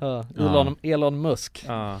huvudet Elon Musk.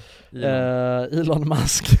 Elon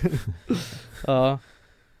Musk.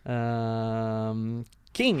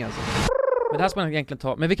 King alltså. Men det här ska man egentligen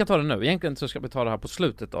ta, men vi kan ta det nu. Egentligen så ska vi ta det här på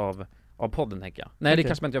slutet av podden, tänker jag. Nej, det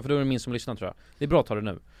kanske man inte gör, för då är det min som lyssnar, tror jag. Det är bra att ta det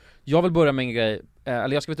nu. Jag vill börja med en grej,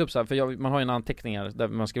 eller jag ska ta upp så här, för man har ju en anteckningar där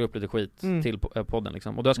man skriver upp lite skit till podden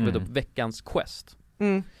liksom. Och då har jag skrivit upp veckans quest.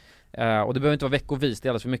 Och det behöver inte vara veckovis, det är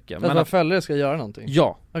alldeles för mycket. Men att följare ska göra någonting?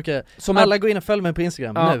 Ja. Okej, alla går in och följer mig på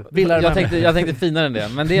Instagram nu. Jag tänkte finare än det,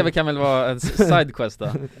 men det kan väl vara en sidequest då.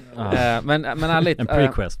 Men ärligt, en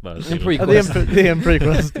pre-quest bara. En pre-quest. Det är en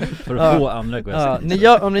pre-quest. För att få andra quest.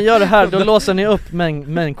 Om ni gör det här, då låser ni upp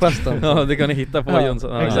main-questen. Ja, det kan ni hitta på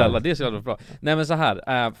Jonsson. Det är så jävla bra. Nej, men så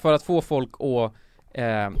här, för att få folk att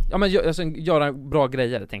göra bra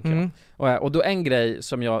grejer, tänker jag. Och då en grej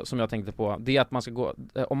som jag tänkte på, det är att man ska gå,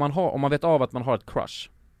 om man vet av att man har ett crush,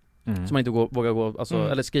 som man inte vågar gå, alltså,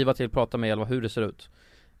 eller skriva till, prata med, eller hur det ser ut,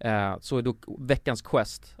 så är då veckans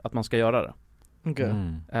quest att man ska göra det.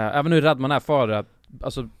 Även hur rädd man är för det,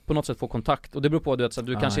 alltså på något sätt få kontakt. Och det beror på,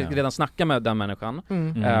 du kanske redan snackar med den människan,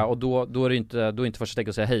 och då är det inte första steg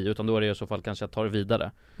att säga hej, utan då är det i så fall kanske att ta det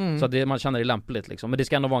vidare. Så att det man känner är lämpligt liksom. Men det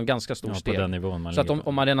ska ändå vara en ganska stor steg. På den nivån man så att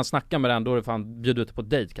om man redan snackar med den, då är det fan bjuda ut på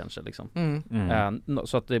dejt kanske liksom.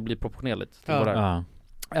 Så att det blir proportionerligt till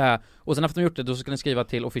Och sen efter de gjort det, då ska ni skriva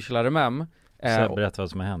till official RMM. Så berätta vad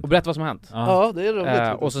som har hänt. Och berätta vad som har hänt. Ja, det är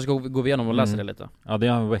roligt. Och så ska vi gå igenom och läsa det lite. Ja, det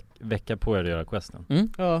är en vecka på er att göra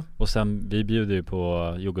questen. Ja. Och sen, vi bjuder ju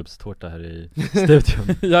på jordgubbstårta här i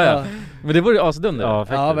studion. ja. Men det vore ju asdunder. Ja,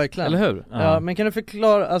 faktiskt. Ja, verkligen. Eller hur? Ja, men kan du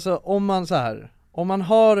förklara, alltså om man så här, om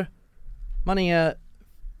man är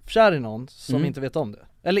kär i någon som inte vet om det.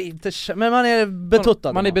 Eller inte, men man är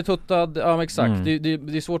betuttad. Man är betuttad, ja exakt. Det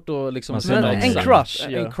är svårt att liksom en crush.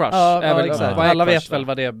 En crush. Ja, är väl, exakt. Alla vet väl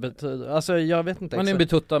vad det betyder. Alltså jag vet inte. Man är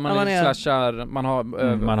betuttad, man är slashar,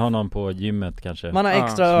 man har någon på gymmet kanske. Man har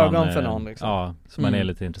extra ögon för någon liksom. Ja, som man är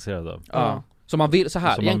lite intresserad av. Ja. Så man vill, så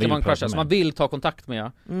här, som egentligen man crushar, med. så man vill ta kontakt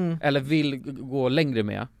med eller vill gå längre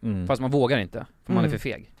med, fast man vågar inte, för man är för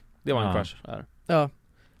feg. Det var en crush där. Ja.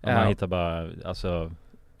 Man hittar bara, alltså,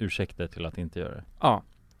 ursäkter till att inte göra det. Ja,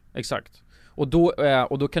 exakt. Och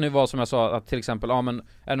då kan det vara som jag sa, att till exempel, men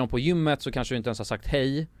är det någon på gymmet så kanske du inte ens har sagt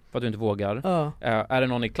hej för att du inte vågar. Är det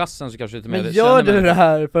någon i klassen så kanske du inte med. Men gör du det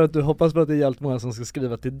här för att du hoppas på att det är hjälpt många som ska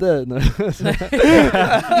skriva till dig nu?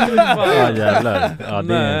 Ja, jävlar. Ja,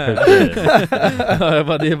 det är en sjuk grej.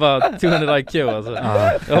 Det är bara 200 IQ alltså.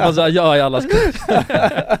 Jag hoppas att jag i alla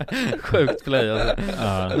sjukt play alltså.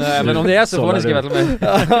 Nej, men om det är så får ni skriva till mig.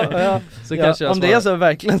 Så kanske om det är så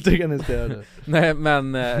verkligen tycker ni ska göra det. Nej,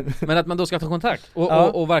 men att man då ska ta kontakt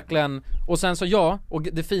och verkligen, och sen så och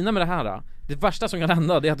det fina med det här, det värsta som kan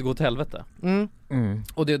hända, det är att det går till helvete.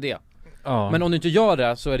 Och det är det. Men om du inte gör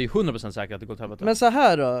det så är det ju 100% säkert att det går till helvete. Men så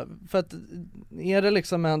här då, för att är det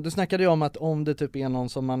liksom du snackade ju om att om det typ är någon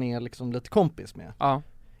som man är liksom lite kompis med.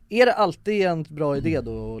 Är det alltid en bra idé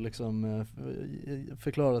då att liksom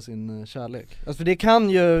förklara sin kärlek? Alltså för det kan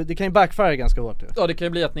ju backfire ganska hårt. Ja, det kan ju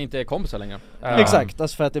bli att ni inte är kompisar längre. Exakt,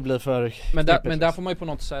 alltså för att det blir för men där får man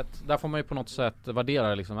ju på något sätt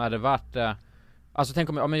värdera liksom, är det värt det? Alltså tänk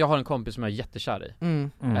om jag har en kompis som jag är jättekär i.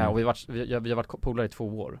 Och vi har varit polare i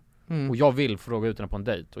 2 år. Och jag vill fråga ut henne på en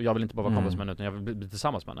dejt. Och jag vill inte bara vara kompis med henne, utan jag vill bli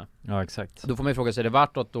tillsammans med henne. Ja, exakt. Då får man ju fråga sig, är det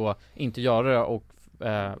värt att då inte göra det och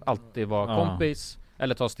alltid vara kompis?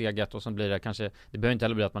 Eller ta steget och sen blir det kanske, det behöver inte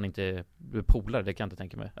heller bli att man inte blir polare, det kan jag inte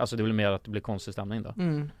tänka mig. Alltså det blir mer att det blir konstig stämning då. Och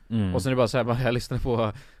sen är det bara så här, jag lyssnade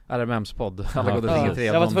på RMMs podd. Alla går till 3.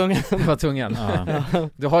 Jag var tvungen.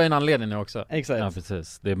 Du har ju en anledning nu också. Exakt. Ja,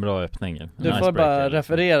 precis. Det är en bra öppning. Du får bara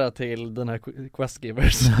referera till den här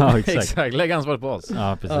questgivers. Ja, exakt. Lägg ansvaret på oss.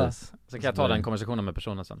 Ja, precis. Så kan jag ta den konversationen med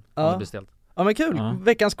personen sen. Om det blir stelt. Ja, men kul.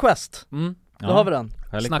 Veckans quest. Då har vi den.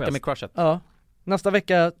 Snacka med crushet. Ja. Nästa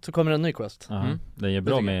vecka så kommer en ny quest. Den är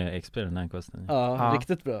bra med XP den här questen. Ja,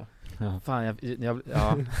 riktigt bra. Fan,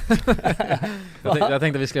 jag tänkte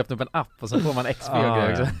att vi skulle öppna upp en app och så får man XP och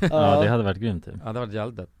grejer också. Ja, det hade varit grymt. Ja, det hade varit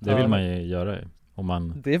jävligt. Det vill man ju göra om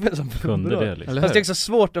man det är väl som kunde det liksom. Fast det är också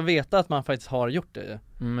svårt att veta att man faktiskt har gjort det.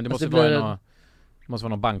 Men det måste vara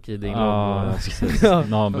någon bank-id inlogg.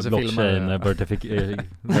 Någon blockchain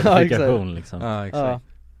verifikation liksom. Ja, exakt.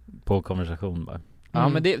 På konversation bara. Ja,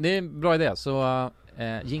 men det är en bra idé, så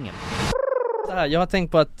jingeln. Jag har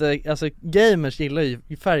tänkt på att alltså, gamers gillar ju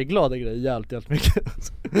färgglada grejer jävligt mycket.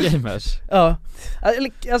 Gamers? Ja,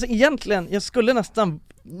 alltså egentligen, jag skulle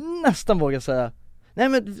nästan våga säga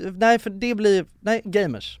nej, för det blir,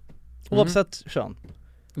 gamers. Oavsett kön.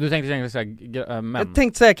 Du tänkte säga män? Jag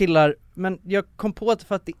tänkte säga killar, men jag kom på att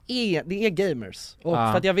för att det är gamers. Och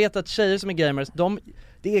för att jag vet att tjejer som är gamers,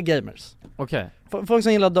 det är gamers. Okej. Folk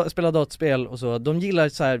som gillar att spela dataspel och så, de gillar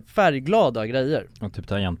så här färgglada grejer. Och typ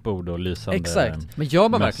tangentbord och lysande. Exakt. Men gör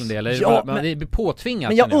man verkligen det? Eller men det blir påtvingat?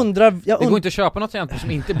 Men jag undrar... Det går inte att köpa något tangentbord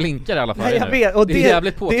som inte blinkar i alla fall. Nej, jag vet, och det är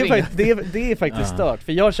jävligt påtvingat. Det är faktiskt stört.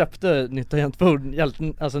 För jag köpte nytt tangentbord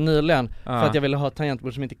alltså nyligen för att jag ville ha ett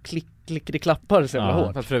tangentbord som inte klickade klappar så jävla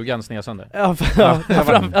hårt. För att frugan snear sönder.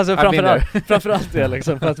 Framförallt det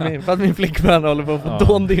liksom, för att min flickvän håller på att få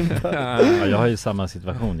dåndimpa. Jag har ju samma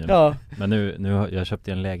situation ju. Ja. Men nu jag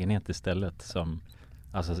köpte en lägenhet istället som,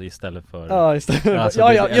 alltså istället för just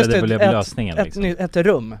det, lösningen liksom. Ett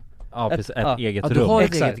rum. Ja, precis, ett eget rum. Du har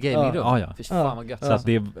ett eget gamingrum. Ja. Fy fan vad gött. Så att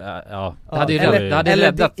det det hade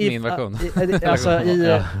räddat min version.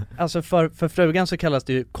 Alltså för frugan så kallas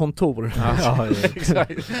det ju kontor. Ja,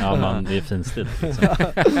 exakt. Ja, det är finstilt liksom.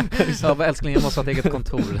 Ja, vad älskling, jag måste ha ett eget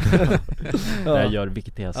kontor. Jag gör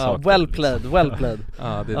viktiga saker. Well played.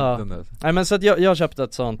 Ja, det är den. Nej, men så att jag köpte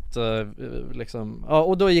ett sånt liksom,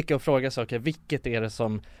 och då gick jag och frågade saker, vilket är det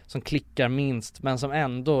som klickar minst men som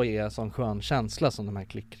ändå är sån skön känsla som de här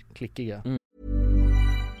klickiga.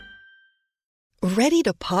 Ready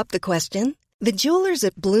to pop the question? The jewelers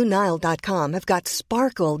at BlueNile.com have got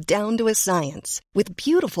sparkle down to a science with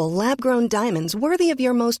beautiful lab-grown diamonds worthy of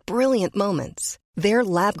your most brilliant moments. Their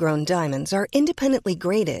lab-grown diamonds are independently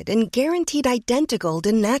graded and guaranteed identical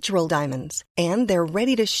to natural diamonds. And they're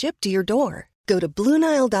ready to ship to your door. Go to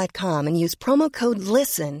BlueNile.com and use promo code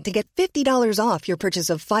LISTEN to get $50 off your purchase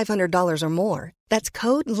of $500 or more. That's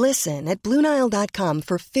code LISTEN at BlueNile.com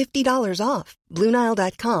for $50 off.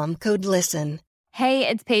 BlueNile.com, code LISTEN. Hey,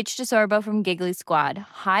 it's Paige DeSorbo from Giggly Squad.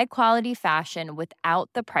 High quality fashion without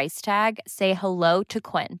the price tag. Say hello to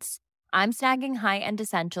Quince. I'm snagging high-end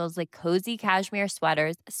essentials like cozy cashmere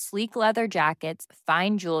sweaters, sleek leather jackets,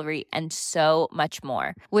 fine jewelry, and so much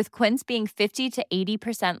more. With Quince being 50 to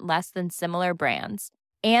 80% less than similar brands.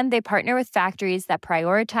 And they partner with factories that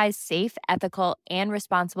prioritize safe, ethical, and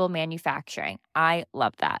responsible manufacturing. I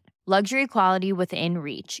love that. Luxury quality within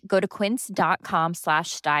reach. Go to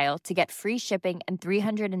quince.com/style to get free shipping and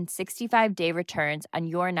 365-day returns on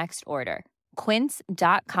your next order.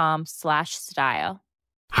 Quince.com/style.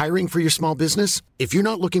 Hiring for your small business? If you're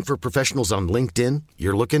not looking for professionals on LinkedIn,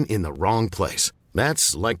 you're looking in the wrong place.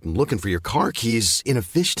 That's like looking for your car keys in a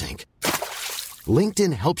fish tank.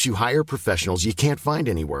 LinkedIn helps you hire professionals you can't find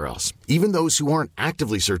anywhere else, even those who aren't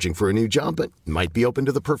actively searching for a new job but might be open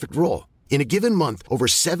to the perfect role. In a given month, over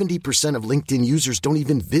 70% of LinkedIn users don't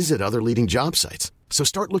even visit other leading job sites. So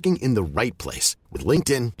start looking in the right place. With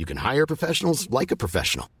LinkedIn, you can hire professionals like a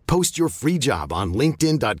professional. Post your free job on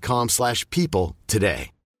linkedin.com/people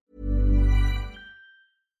today.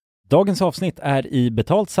 Dagens avsnitt är i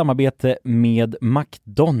betalt samarbete med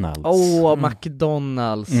McDonalds.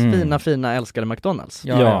 McDonalds. Fina, älskade McDonalds.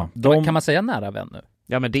 Ja. Kan man säga nära vän nu?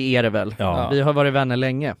 Ja, men det är det väl. Ja. Vi har varit vänner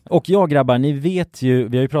länge. Och ja, grabbar, ni vet ju,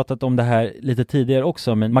 vi har ju pratat om det här lite tidigare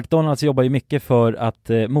också, men McDonalds jobbar ju mycket för att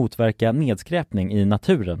motverka nedskräpning i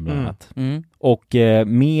naturen bland annat. Och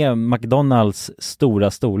med McDonalds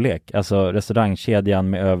stora storlek, alltså restaurangkedjan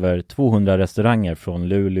med över 200 restauranger från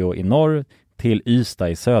Luleå i norr till Ystad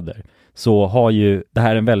i söder, så har ju det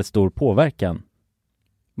här en väldigt stor påverkan.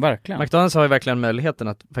 Verkligen. McDonalds har ju verkligen möjligheten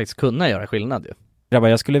att faktiskt kunna göra skillnad ju. Grabbar,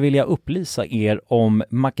 jag skulle vilja upplysa er om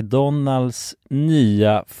McDonalds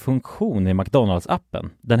nya funktion i McDonalds-appen.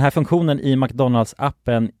 Den här funktionen i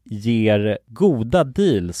McDonalds-appen ger goda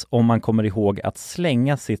deals om man kommer ihåg att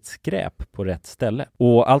slänga sitt skräp på rätt ställe.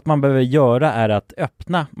 Och allt man behöver göra är att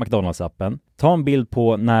öppna McDonalds-appen, ta en bild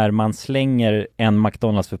på när man slänger en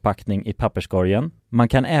McDonalds-förpackning i papperskorgen. Man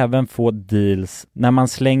kan även få deals när man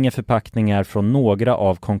slänger förpackningar från några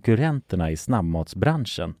av konkurrenterna i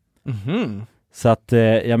snabbmatsbranschen. Så att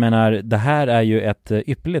jag menar, det här är ju ett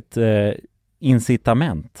ypperligt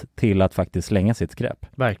incitament till att faktiskt slänga sitt skräp.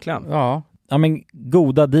 Verkligen. Ja, men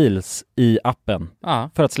goda deals i appen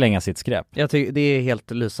för att slänga sitt skräp. Jag tycker det är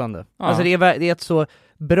helt lysande. Alltså det är ett så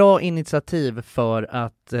bra initiativ för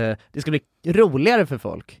att det ska bli roligare för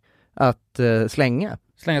folk att slänga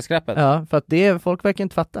skräpet. Ja, för att folk verkar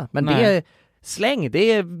inte fatta. Men det är släng,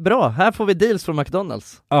 det är bra. Här får vi deals från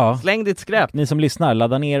McDonalds. Ja. Släng ditt skräp. Ni som lyssnar,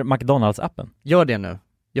 ladda ner McDonalds-appen. Gör det nu.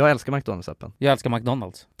 Jag älskar McDonalds-appen. Jag älskar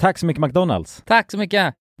McDonalds. Tack så mycket McDonalds. Tack så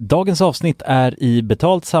mycket. Dagens avsnitt är i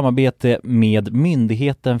betalt samarbete med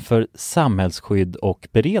Myndigheten för samhällsskydd och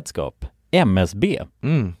beredskap, MSB.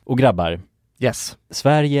 Och grabbar, yes.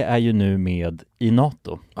 Sverige är ju nu med i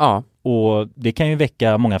NATO. Ja. Och det kan ju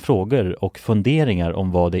väcka många frågor och funderingar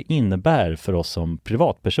om vad det innebär för oss som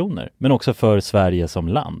privatpersoner, men också för Sverige som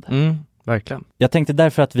land. Verkligen. Jag tänkte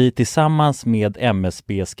därför att vi tillsammans med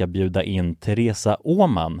MSB ska bjuda in Teresa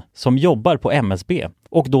Åman som jobbar på MSB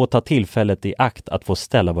och då ta tillfället i akt att få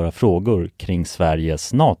ställa våra frågor kring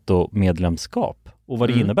Sveriges NATO-medlemskap och vad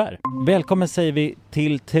det innebär. Välkommen säger vi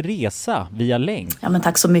till Teresa via länk. Ja, men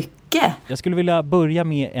tack så mycket. Jag skulle vilja börja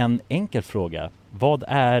med en enkel fråga. Vad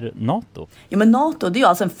är NATO? Ja, men NATO, det är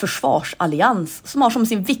alltså en försvarsallians som har som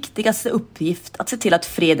sin viktigaste uppgift att se till att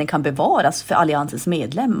freden kan bevaras för alliansens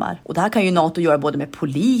medlemmar. Och det här kan ju NATO göra både med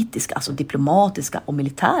politiska, alltså diplomatiska och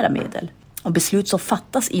militära medel. Och beslut som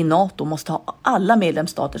fattas i NATO måste ha alla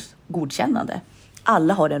medlemsstaters godkännande.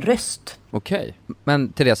 Alla har en röst. Okej.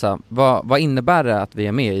 Men Teresa, vad innebär det att vi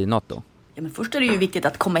är med i NATO? Ja, men först är det ju viktigt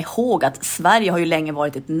att komma ihåg att Sverige har ju länge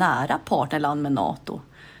varit ett nära partnerland med NATO.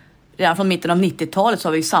 Redan från mitten av 90-talet så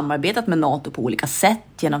har vi ju samarbetat med NATO på olika sätt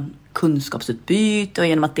genom kunskapsutbyte och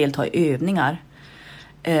genom att delta i övningar.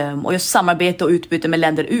 Och just samarbete och utbyte med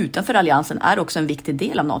länder utanför alliansen är också en viktig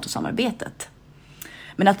del av NATO-samarbetet.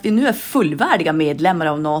 Men att vi nu är fullvärdiga medlemmar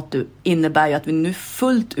av NATO innebär ju att vi nu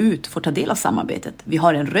fullt ut får ta del av samarbetet. Vi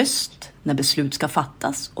har en röst när beslut ska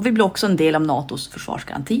fattas och vi blir också en del av NATOs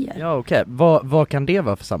försvarsgarantier. Ja, okej. Vad kan det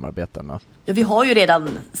vara för samarbeten då? Ja, vi har ju redan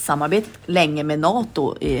samarbetat länge med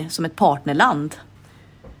NATO som ett partnerland.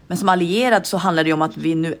 Men som allierad så handlar det om att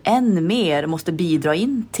vi nu än mer måste bidra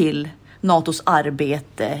in till NATOs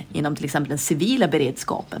arbete inom till exempel den civila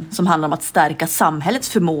beredskapen som handlar om att stärka samhällets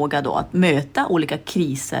förmåga då att möta olika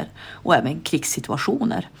kriser och även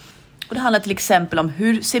krigssituationer. Och det handlar till exempel om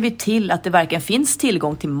hur ser vi till att det verkligen finns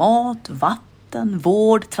tillgång till mat, vatten,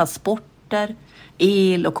 vård, transporter,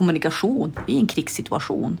 el och kommunikation i en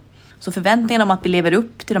krigssituation. Så förväntningarna om att vi lever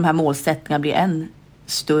upp till de här målsättningarna blir än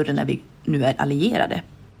större när vi nu är allierade.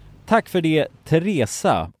 Tack för det,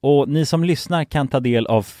 Teresa. Och ni som lyssnar kan ta del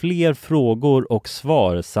av fler frågor och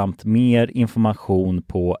svar samt mer information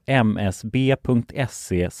på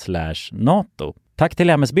msb.se/NATO. Tack till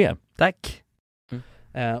MSB. Tack.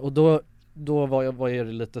 Och då var det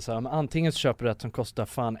lite så här, men antingen så köper du ett som kostar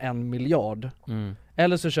fan 1 miljard.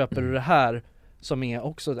 Eller så köper du det här som är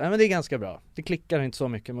också, men det är ganska bra. Det klickar inte så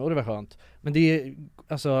mycket och det var skönt. Men det är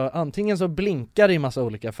alltså antingen så blinkar det i massa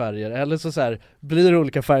olika färger eller så här blir det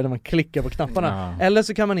olika färger när man klickar på knapparna. Eller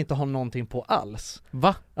så kan man inte ha någonting på alls.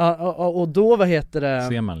 Va? Och då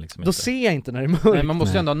ser man liksom då inte. ser jag inte när det är mörkt. Nej, man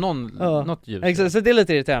måste ju ändå ha något ljus. Exakt, så det är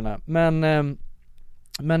lite irriterande.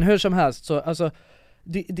 Men hur som helst så alltså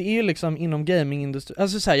det är ju liksom inom gamingindustrin.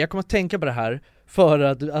 Alltså så här, jag kommer att tänka på det här för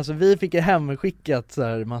att alltså vi fick ju hemskickat så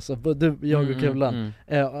här massa, jag och Kulan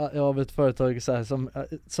av ett företag så här,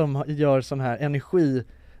 som gör sån här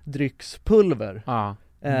energidryckspulver.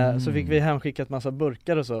 Så fick vi hemskickat massa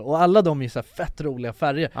burkar och så. Och alla de är så här fett roliga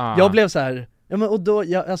färger. Jag blev så här, ja men och då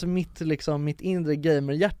alltså mitt inre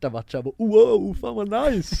gamerhjärta vart så här, wow, fan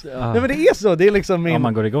vad nice. Nej men det är så, det är liksom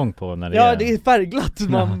man går igång på när det är det är färgglatt,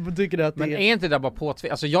 man tycker att men är inte det bara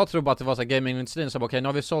alltså jag tror bara att det var så här gamingindustrin så okej, nu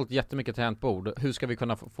har vi sålt jättemycket tangentbord. Hur ska vi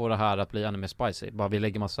kunna få det här att bli ännu mer spicy? Bara vi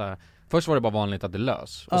lägger massa, först var det bara vanligt att det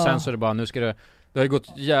lös. Och sen så är det bara, nu ska det har ju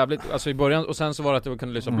gått jävligt, alltså i början, och sen så var det att det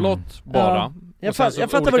kunde lysa blått bara. Jag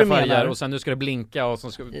fattar vad du menar. Och sen nu ska det blinka och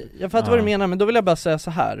så ska jag fattar vad du menar, men då vill jag bara säga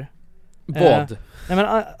så här. Vad? Nej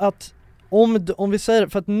men att om vi säger,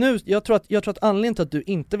 för att nu jag tror att anledningen till att du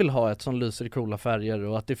inte vill ha ett som lyser i coola färger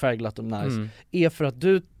och att det är färgglatt och nice är för att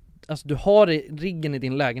du har riggen i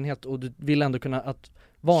din lägenhet och du vill ändå kunna att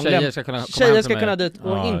vanliga tjejer ska kunna dit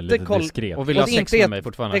och inte kolla och vill ha sex med mig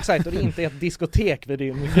fortfarande. Exakt, och det är inte ett diskotek vid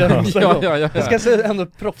din Det ska se ändå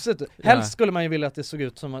proffsigt ut. Helst skulle man ju vilja att det såg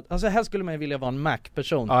ut som att, alltså helst skulle man ju vilja vara en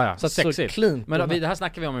Mac-person så att det så clean. Men det här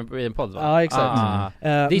snackar vi om i en podd, va? Ja, exakt. Det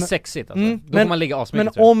är sexigt alltså. Då får man ligga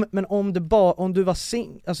asmycket. Men om du var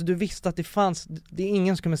alltså du visste att det fanns, det är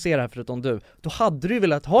ingen som kommer se det här förutom du, då hade du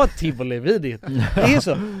velat ha ett tivoli vid ditt. Det är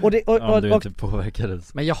så. Och du inte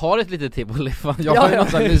påverkades. Men jag har ett litet tivoli, jag har ju någon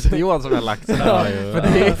sån lysdiod som jag har lagt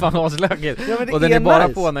för det är fan aslökigt. Och den är bara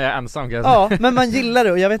nice. På när jag är ensam. Men man gillar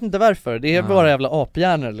det och jag vet inte varför. Det är bara jävla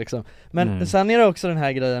aphjärnor liksom. Men sen är det också den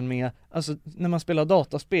här grejen med, alltså när man spelar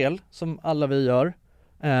dataspel som alla vi gör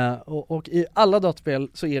och i alla dataspel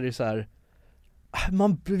så är det ju så här,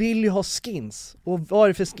 man vill ju ha skins. Och vad är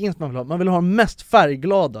det för skins man vill ha? Man vill ha de mest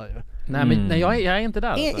färgglada ju. Nej men nej, jag är inte där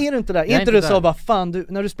alltså. Är du inte där? Är inte du så bara, fan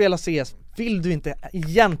när du spelar CS vill du inte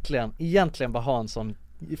egentligen bara ha en sån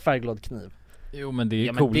färgglad kniv? Jo men det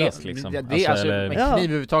är coolast liksom. Det alltså, men kniv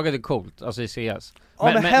överhuvudtaget är coolt, alltså i CS.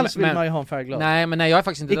 Ja men helst vill man ju ha en färgglad. Nej men jag är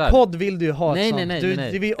faktiskt inte där. I kod vill du ju ha ett sånt. Du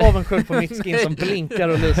är ju avundsjuk på mitt skin som blinkar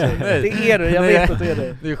och lyser. Det är du, jag vet att det är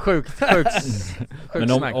det. Det är sjukt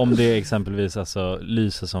men om det exempelvis alltså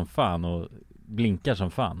lyser som fan och blinkar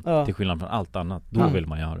som fan till skillnad från allt annat, då vill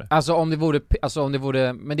man ju ha det. Alltså om det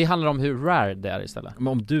vore, men det handlar om hur rare det är istället. Men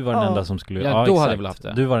om du var den enda som skulle då hade jag väl haft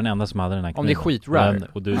det. Du var den enda som hade den här kniven. Om det är skit-rare.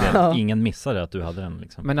 Och du ingen missade att du hade den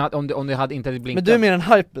liksom. Men om det hade inte blinkat. Men du är mer en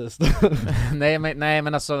hypebeast. nej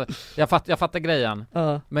men alltså jag fattar grejen.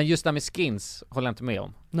 Men just det med skins håller jag inte med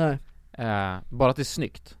om. Nej. Bara att det är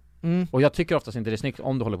snyggt. Och jag tycker oftast inte det är snyggt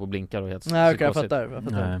om du håller på och blinkar och helt. Nej, okej, jag fattar.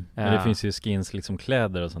 Nej. Men det finns ju skins liksom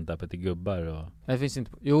kläder och sånt där på till gubbar och... Nej, det finns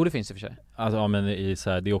inte. Jo, det finns i och för sig. Alltså ja, men i så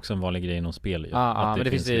här, det är också en vanlig grej inom spel ju. Men det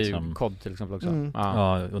finns i liksom, COD till exempel också.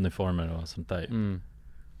 Ja, uniformer och sånt där.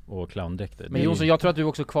 Och clowndräkter. Men Jonsson, jag tror att du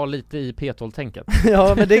också är kvar lite i P12-tänket.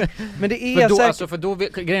 Ja, men det är för då, säkert... alltså, för då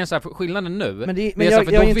grejen så här, skillnaden nu. Men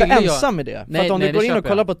jag är inte ensam med det. För att om du går in och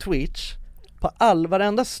kollar på Twitch, på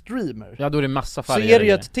varenda streamer, ja då är det massa färger. Så är det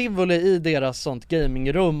ju ett tivoli i deras sånt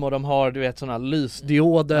gamingrum och de har, du vet, såna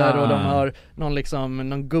lysdioder och de har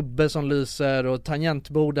någon gubbe som lyser och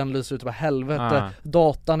tangentborden lyser ut på helvete.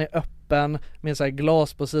 Datan är öppen med så här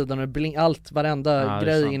glas på sidan och varenda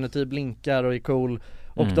grej inuti blinkar och är cool.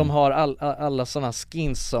 Och de har alla såna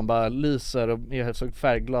skins som bara lyser och är så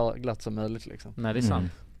färgglatt som möjligt liksom. Nej, det är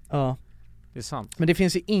sant. Ja. Det är sant. Men det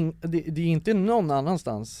finns ju det är inte någon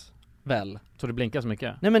annanstans väl. Så det blinkar så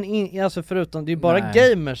mycket? Nej men alltså förutom, det är bara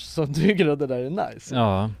gamers som tycker att det där är nice.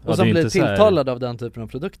 Ja. Och som blir tilltalade av den typen av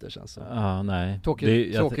produkter, känns det. Ja, nej.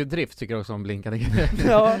 Tokyo Drift tycker också om blinkande grejer.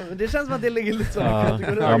 Ja, det känns som att det ligger lite så.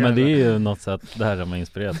 Ja, men det är ju något sätt, det här har man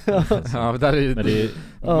inspirerat. Ja, där är ju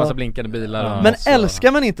massa blinkande bilar. Ja. Men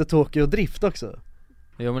älskar man inte Tokyo Drift också?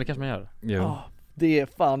 Jo, men det kanske man gör. Jo. Det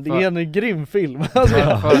är en grym film. Alltså,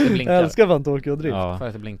 jag älskar fan Tokyo Drift. Ja. För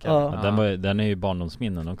att det blinkar. Ja. Den är ju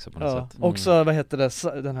barndomsminnen också på något sätt. Också, vad heter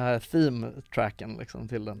det, den här theme-tracken liksom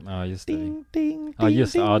till den. Ja, just det. Ding, ding, ja,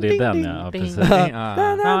 just det. Ja, det är den, ja, precis.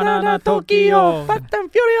 Tokyo, Fast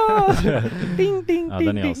and Furious. Ding, ding, ja, ding,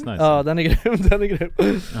 den är asnice. Ja, den är grym,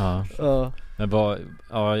 Ja. Men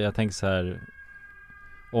jag tänker så här,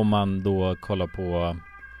 om man då kollar på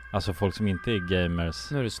alltså folk som inte är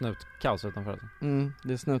gamers. Nu är det snutkaos utanför.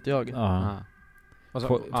 Det är snutjag. Ja.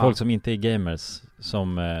 Folk som inte är gamers,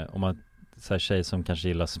 som om man så här, tjej som kanske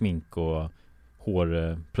gillar smink och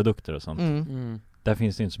hårprodukter och sånt. Där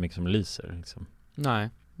finns det inte så mycket som lyser liksom. Nej.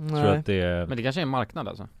 Tror att det Men det kanske är en marknad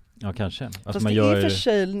alltså. Ja, kanske. Alltså fast man gör i och för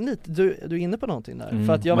sig lite, du är inne på någonting där.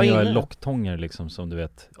 För att jag man var gör inne locktånger liksom, som du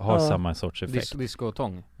vet har samma sorts effekt.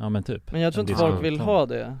 Disco-tång. Ja, men typ. Men jag tror inte folk vill ha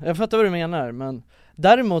det. Jag fattar vad du menar, men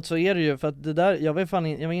däremot så är det ju för att det där, jag var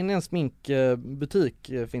inne i en sminkbutik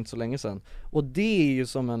för inte så länge sedan. Och det är ju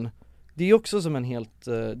som det är också som det är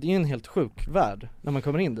en helt sjuk värld när man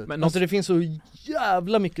kommer in dit. Men alltså det finns så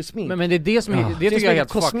jävla mycket smink. Men det är det som det tycker jag är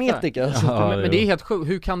helt kosmetika. Alltså. Men det är helt sjukt.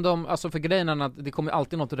 Hur kan de, alltså för grejen är att det kommer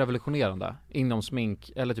alltid något revolutionerande inom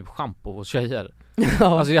smink eller typ shampoo hos tjejer.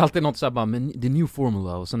 Alltså det är alltid något så här bara, men the new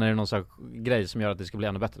formula, och sen är det någon så här grej som gör att det ska bli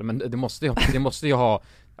ännu bättre. Men det måste ju ha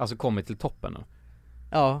alltså kommit till toppen nu.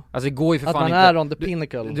 Ja. Alltså det går ju för att fan man inte. är on the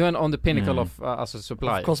pinnacle. Du är on the pinnacle of alltså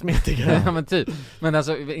supply. Kosmetika. Ja, men typ. Men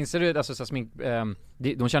alltså inser du alltså så smink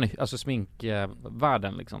de tjänar alltså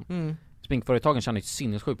sminkvärlden liksom. Sminkföretagen tjänar ju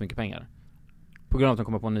sinnessjukt mycket pengar. På grund av att de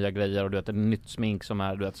kommer på nya grejer och du vet ett nytt smink som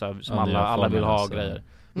är du vet så här, som alla vill ha alltså. Grejer.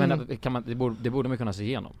 Men kan man det borde man kunna se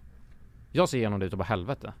igenom. Jag ser igenom det utav bara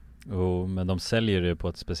helvete. Men de säljer det på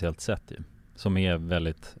ett speciellt sätt ju, som är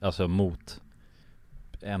väldigt alltså mot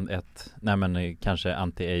kanske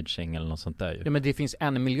anti-aging eller något sånt där ju. Ja, men det finns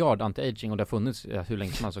 1 miljard anti-aging och det har funnits hur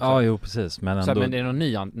länge som helst också. Ja, jo precis, men ändå. Men det är någon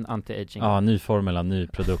ny anti-aging. Ja, ny formel, ny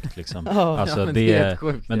produkt liksom. Alltså ja, men det är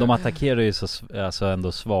sjukt, men de attackerar ju så alltså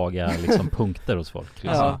ändå svaga liksom punkter hos folk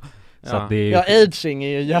liksom. Så att det är ju aging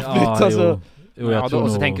är ju jävligt alltså.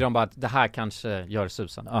 Och så tänker de bara att det här kanske gör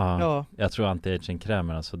susen. Ja. Jag tror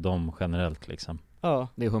anti-aging-krämer, alltså de generellt liksom. Ja.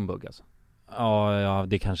 Det är humbug alltså. Ja,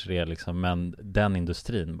 det kanske det är liksom, men den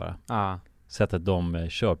industrin bara. Sättet de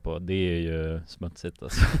kör på, det är ju smutsigt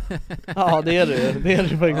alltså. Ja, det är det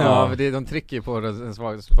faktiskt. Ja, men de trycker ju på den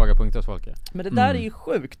svaga punkter hos folk. Men det där är ju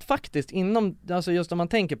sjukt faktiskt inom, alltså just om man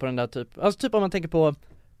tänker på den där typ om man tänker på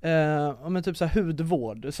om typ så här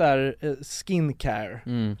hudvård, så här skincare.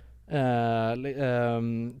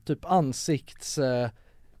 Typ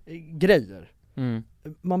ansiktsgrejer.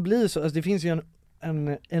 Man blir så, alltså det finns ju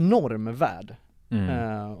en enorm värld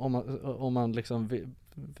om man liksom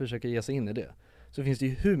försöker ge sig in i det, så finns det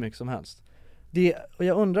ju hur mycket som helst. Och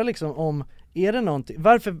jag undrar liksom om är det någonting,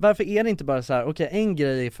 varför är det inte bara så här okej, en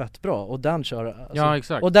grej är fett bra och den kör alltså, ja,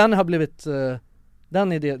 exakt. Och den har blivit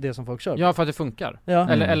den är det som folk kör på. Ja, för att det funkar.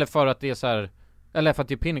 Eller för att det är så här, eller för att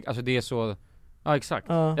det är pinning, alltså det är så. Ja, exakt.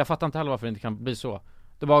 Jag fattar inte heller varför det inte kan bli så.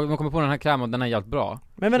 Det bara, de kommer på den här krämen och den är jävligt bra.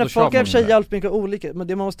 Men jag menar, folk har i och för sig jävligt mycket olika. Men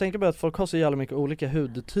det man måste tänka på är att folk har så jävligt mycket olika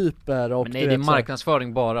hudtyper och men nej, det är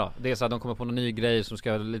marknadsföring bara. Det är så att de kommer på någon ny grej som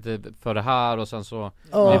ska lite för det här och sen så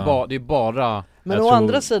det är bara. Men å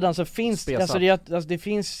andra sidan så finns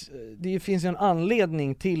det finns ju en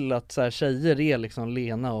anledning till att så här, tjejer är liksom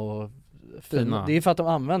lena och fina. Det är för att de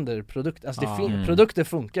använder produkter. Alltså produkter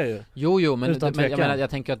funkar ju. Jo, men jag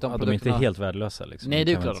tänker att de är inte helt värdelösa liksom. Nej,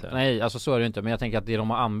 det är klart. Nej, alltså så är det inte. Men jag tänker att det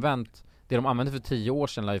de använde för 10 år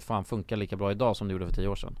sedan lär ju fan funka lika bra idag som det gjorde för 10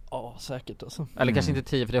 år sedan. Ja, säkert alltså. Eller kanske inte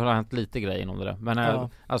 10, för det har hänt lite grejer inom det. Men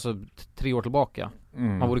alltså 3 år tillbaka.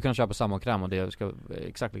 Man borde kunna köpa samma kräm och det ska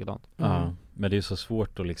exakt likadant. Men det är ju så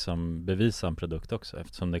svårt att liksom bevisa en produkt också,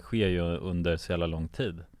 eftersom det sker ju under så jävla lång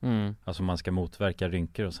tid. Alltså man ska motverka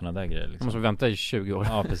rynkor och sådana där grejer liksom. Man måste vänta i 20 år.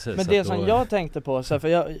 Ja, precis. Men det som jag tänkte på så här,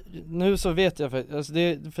 för nu så vet jag alltså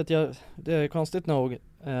det är konstigt nog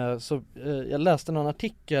jag läste någon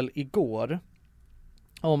artikel igår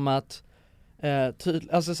om att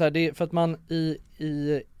alltså så här, det är för att man i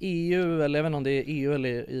EU, eller jag vet inte om det är EU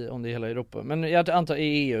eller om det är hela Europa, men jag antar i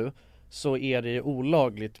EU så är det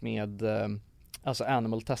olagligt med alltså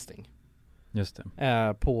animal testing. Just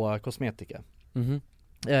det. På kosmetika.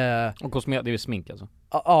 Och det är smink alltså.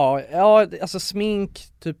 Ja, alltså smink,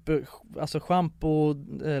 typ, alltså shampoo,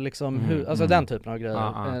 liksom, alltså den typen av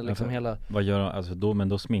grejer, liksom hela. Vad gör de, alltså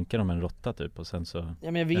då sminkar de en råtta typ och sen så.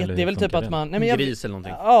 Ja men jag vet, det är väl typ att man, gris eller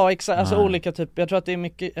någonting. Ja exakt, alltså olika typ, jag tror att det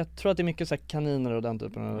är mycket så här kaniner och den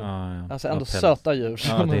typen av, alltså ändå söta djur.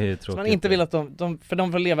 Ja, det är tråkigt. Så man inte vill att för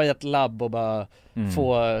de får leva i ett labb och bara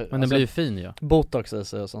få, men det alltså, blir ju fin ja. Botox i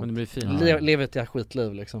sig och sånt. Men det blir fin. Lever ett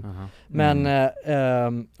skitliv liksom. Men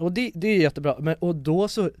och det är jättebra. Men och då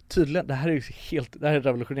så tydligen, det här är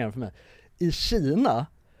revolutionerande för mig. I Kina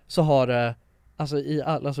så har det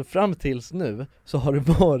alltså fram tills nu så har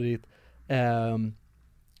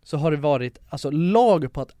det varit alltså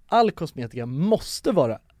lag på att all kosmetika måste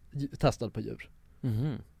vara testad på djur.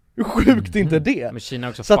 Hur sjukt inte det? Men Kina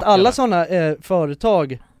också så att alla sådana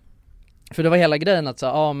företag, för det var hela grejen att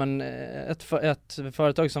ett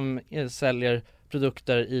företag som säljer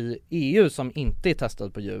produkter i EU som inte är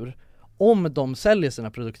testade på djur, om de säljer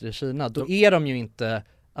sina produkter i Kina, då är de ju inte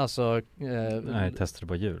nej, testade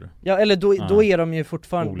på djur. Ja, eller då är de ju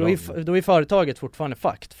fortfarande då är företaget fortfarande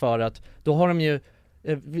fakt, för att då har de ju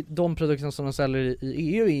de produkter som de säljer i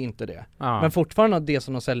EU är inte det. Men fortfarande det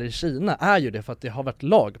som de säljer i Kina är ju det, för att det har varit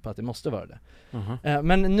lag på att det måste vara det.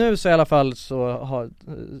 Men nu så i alla fall så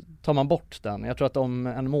tar man bort den. Jag tror att om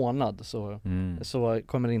en månad så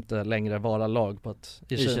kommer det inte längre vara lag på att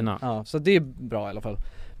i Kina. Ja, så det är bra i alla fall.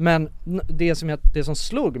 Men det som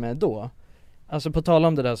slog mig då, alltså på tal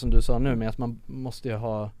om det där som du sa nu med att man måste ju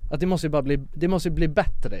ha, att det måste bli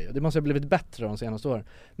bättre, det måste ha blivit bättre de senaste åren.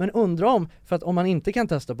 Men undrar om, för att om man inte kan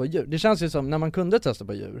testa på djur, det känns ju som när man kunde testa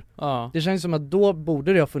på djur, det känns som att då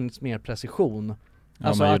borde det ha funnits mer precision. Ja,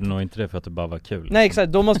 alltså man gjorde nog inte det för att det bara var kul. Nej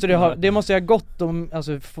exakt, då måste det måste ju ha gått om,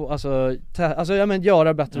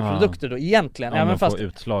 göra bättre produkter då egentligen, även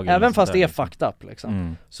fast det är fucked up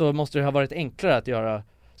liksom. Så måste det ha varit enklare att göra.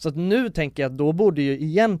 Så att nu tänker jag att då borde ju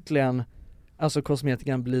egentligen alltså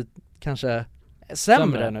kosmetikan bli kanske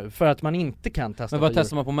sämre nu, för att man inte kan testa. Men vad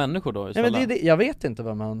testar man på människor då? Nej, men jag vet inte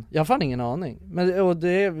jag har fan ingen aning. Men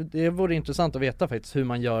det vore intressant att veta faktiskt hur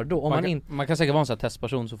man gör då. Man kan säkert vara en sån här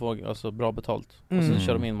testperson som får alltså bra betalt. Och sen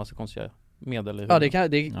kör de in en massa konstiga medel i det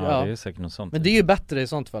är säkert något sånt. Men det är ju bättre i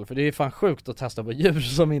sånt fall, för det är fan sjukt att testa på djur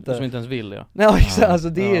som inte ens vill. Ja exakt, alltså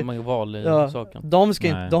det är man är val i saken. De ska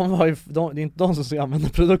inte, det är inte de som ska använda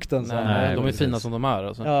produkten. Nej, de är fina som de är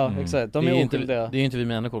alltså. Ja exakt, de är oskyldiga. Det är inte vi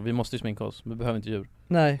människor, vi måste ju sminka oss, vi behöver inte djur.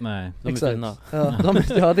 Nej, de är fina.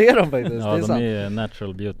 Ja det är de faktiskt. Ja, det är de är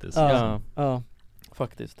natural beauties. Ja,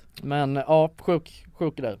 faktiskt. Men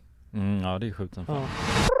sjuk grej. Ja, det är sjukt som fan.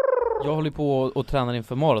 Jag håller på och tränar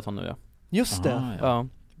inför maraton nu. Just det. Ja.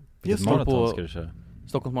 Vilket maraton ska du köra?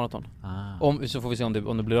 Stockholms maraton. Så får vi se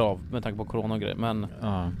om det blir av med tanke på corona och grejer. Men det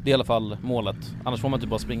är i alla fall målet. Annars får man typ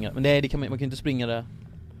bara springa. Men nej, man kan inte springa det.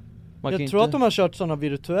 Jag tror att de har kört sådana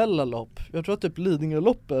virtuella lopp. Jag tror att typ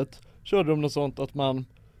Lidingö-loppet körde de något sånt att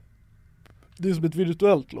det är som ett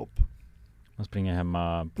virtuellt lopp. Man springer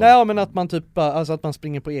hemma på... Nej, men att man typ, alltså att man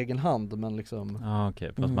springer på egen hand, men liksom...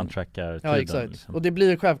 okej, för att man trackar tiden. Ja, exakt. Liksom. Och det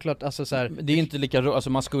blir självklart, alltså så här... Det är inte lika alltså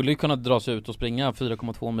man skulle ju kunna dra sig ut och springa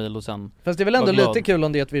 4,2 mil och sen... Fast det är väl ändå lite kul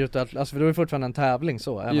om det är ett virtuellt, alltså för då är det fortfarande en tävling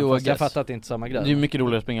så. Jag fattar att det inte är samma grej. Det är ju mycket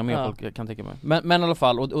roligare att springa med folk, jag kan tänka mig. Men i alla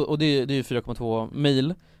fall, och det är ju 4,2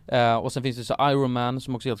 mil. Och sen finns det så Ironman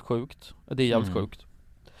som också är helt sjukt. Det är jävligt sjukt.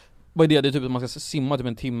 Vad är det? Det är typ att man ska simma typ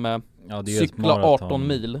en timme, cykla 18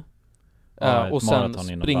 mil. Och sen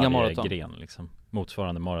springa maraton gren, liksom.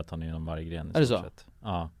 Motsvarande maraton inom varje gren. Är det så?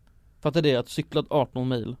 Ja. Fattar det att cykla 18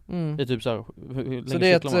 mil det är typ så här, så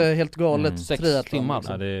det är ett helt galet 6 timmar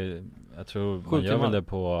alltså. Ja, det är, jag tror man gör väl det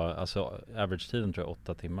på, alltså average-tiden tror jag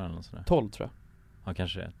 8 timmar eller något sådär. 12 tror jag. Ja,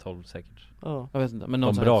 kanske det, 12 säkert. Ja. Jag vet inte, men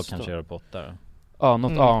någon bra kanske gör på 8. Ja,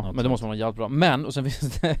 något, men det måste vara jävligt bra. Men, och sen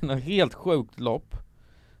finns det en helt sjukt lopp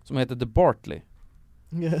som heter The Bartley.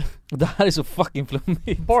 Yeah. Det här är så fucking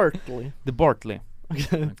flummigt. The Bartley.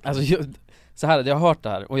 Okay. Alltså så här, jag har hört det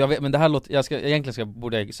här och jag vet, men det här låter,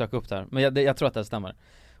 borde jag söka upp det här, men jag tror att det stämmer.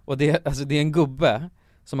 Och det är en gubbe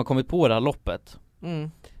som har kommit på det här loppet.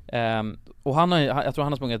 Och jag tror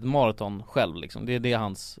han har sprungit ett maraton själv liksom. Det är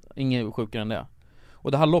hans, inget sjukare än det.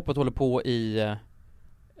 Och det här loppet håller på i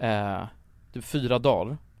typ 4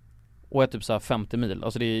 dagar och är typ så här 50 mil.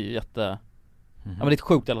 Alltså det är jätte... Ja, men det är ett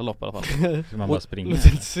sjukt jävla lopp i alla fall. Man bara springer.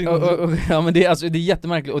 Ja, men det är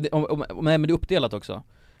jättemärkligt. Men det är uppdelat också.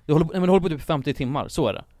 Det håller på typ 50 timmar, så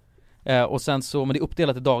är det. Och sen så, men det är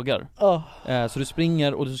uppdelat i dagar. Så du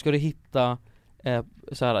springer och så ska du hitta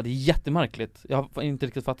så här, det är jättemärkligt. Jag har inte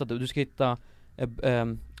riktigt fattat det. Du ska hitta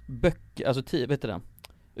böcker, alltså vet du det?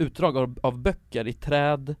 Utdrag av böcker i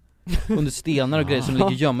träd under stenar och grejer som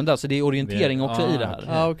ligger gömda, så det är orientering också i det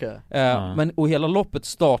här. Okay. Men, och hela loppet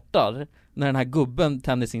startar när den här gubben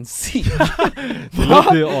tänder sin cigg. Det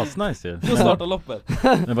låter ju asnice ju. Då startar loppet.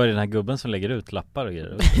 Men var det den här gubben som lägger ut lappar och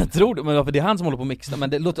grejer? Jag tror det, men det är han som håller på att mixa, men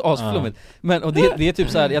det låter asflummigt. Men och det är typ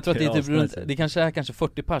så här, jag tror att det är typ runt, det kanske är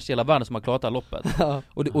 40 pers i hela världen som har klarat det här loppet.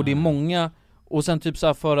 Och det är många, och sen typ så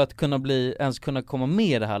här, för att ens kunna komma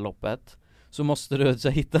med i det här loppet så måste du så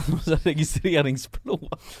här, hitta någon så här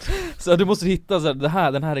registreringsplåt. Så du måste hitta så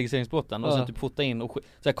här, den här registreringsplåten och sen typ fota in och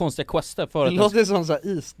så här konstiga quester för att det låter som så här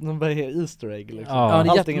någon börjar Easter egg liksom. Ja, det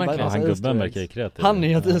är jättemärkligt. Han gubben verkar kreativ. Han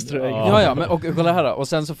är ett Easter egg. Ja, men och kolla här då.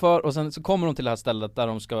 Och sen så kommer de till det här stället där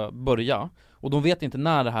de ska börja, och de vet inte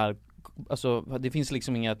när det här, alltså det finns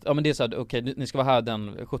liksom inget, ja men det är så här, okej, ni ska vara här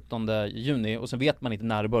den 17 juni och sen vet man inte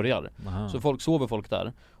när det börjar. Aha. Så sover folk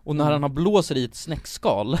där. Och när han har blåser i ett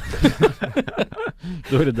snäckskal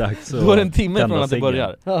då är det dags. Då är det en timme från att det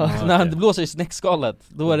börjar. Så när han blåser i snäckskalet,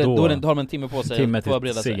 då har man en timme på sig att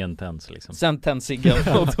förbereda sig. Ciggen tänds liksom. Sen tänds ciggen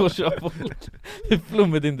och då kör folk. Hur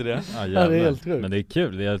flummigt inte det? Ja, det är helt sjukt. Men det är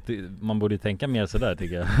kul, man borde tänka mer sådär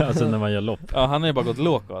tycker jag. Alltså när man gör lopp. Ja, han har ju bara gått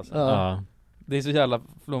loco alltså. Ja. Det är så jävla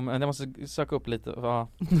flummigt. Jag måste söka upp lite. Ja.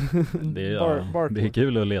 Det är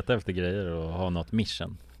kul att leta efter grejer och ha något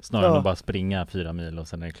mission. Snarare än att bara springa 4 mil och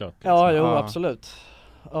sen är det klart liksom. Ja, jo, absolut.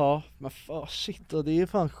 Ja, men shit, det är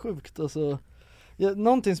fan sjukt alltså.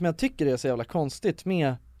 Någonting som jag tycker är så jävla konstigt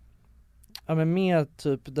med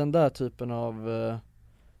typ den där typen av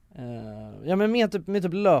med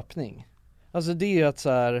typ löpning. Alltså det är ju att så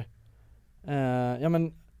här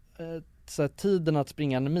så här, tiden att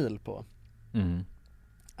springa en mil på.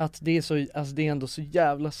 Att det är så, alltså det är ändå så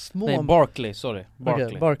jävla små. Nej, Barkley.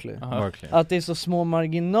 Okay, Barkley. Att det är så små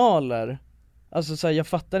marginaler. Alltså så här, jag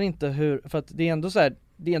fattar inte hur, för att det är ändå så här,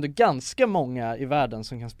 det är ändå ganska många i världen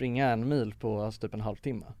som kan springa en mil på alltså typ en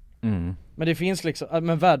halvtimme. Men det finns liksom,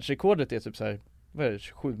 men världsrekordet är typ så här, vad är det,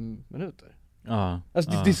 27 minuter.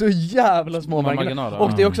 Alltså det är så jävla små marginaler.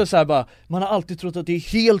 Och det är också så här bara, man har alltid trott att det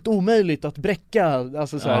är helt omöjligt att bräcka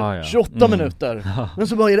alltså så här, 28 minuter. Men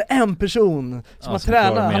så bara är det en person som har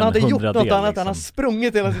tränat, han hade gjort något annat liksom. Han har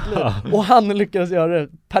sprungit hela sitt liv och han lyckades göra det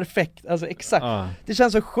perfekt, alltså exakt. Det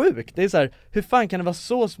känns så sjukt. Det är så här, hur fan kan det vara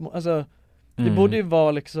så små, alltså det borde ju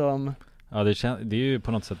vara liksom. Ja, det är ju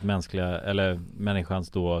på något sätt människans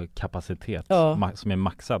då kapacitet som är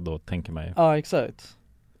maxad då, tänker man ju. Ja, exakt.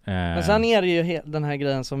 Men sen är det ju den här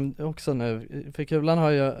grejen som också nu, för Kulan har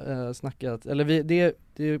ju snackat, eller det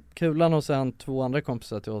är Kulan och sen 2 andra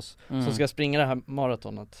kompisar till oss som ska springa det här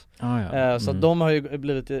maratonet. Så att de har ju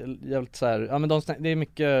blivit jävligt så här, ja men det är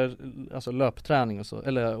mycket alltså löpträning och så,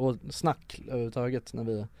 och snack överhuvudtaget när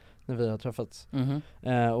vi har träffats.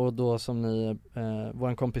 Och då som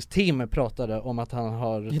vår kompis Tim pratade om att han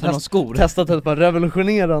har testat ett par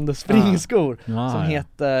revolutionerande springskor som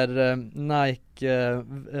heter Nike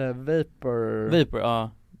Vapor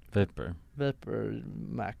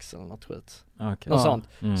Max eller något skit. Något sånt.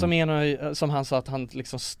 Som han sa att han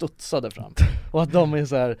liksom studsade fram. Och att de är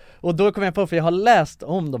så här, och då kom jag på, för jag har läst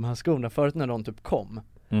om de här skorna förut när de typ kom.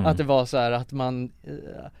 Att det var så här att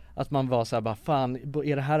man var så här bara, fan,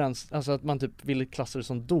 är det här ens, alltså att man typ ville klassa det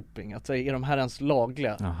som doping, att säga, är de här ens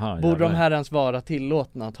lagliga? Borde de här ens vara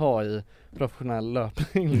tillåtna att ha i professionell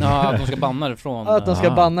löpning? Ja, att de ska banna det från. Att de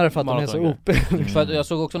ska banna det för att de är så OP. För jag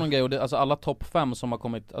såg också någon grej, alltså alla topp 5 som har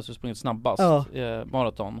kommit, alltså sprungit snabbast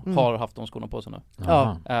maraton har haft de skorna på sig nu.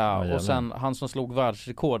 Och sen han som slog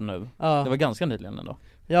världsrekord nu, det var ganska nyligen ändå.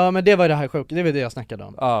 Ja, men det var det här sjukt, det var det jag snackade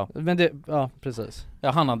om. Men det, precis.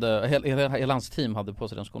 Ja, han hade, hela hans team hade på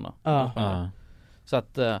sig den skorna. Så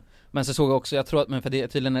att, men så såg jag också, jag tror att, men för det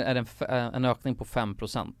tydligen är det en ökning på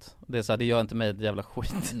 5%. Det är så här, det gör inte mig ett jävla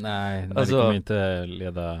skit. Nej, alltså, det kommer inte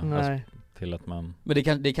leda till att man.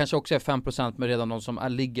 Men det kanske också är 5% med redan de som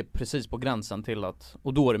ligger precis på gränsen till att,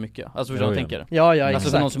 och då är det mycket. Alltså för jag tänker. Ja, alltså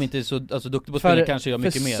exakt. För någon som inte är så duktig på spel kanske gör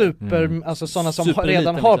mycket mer. Alltså sådana som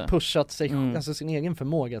redan har pushat sig, alltså sin egen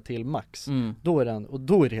förmåga till max. Då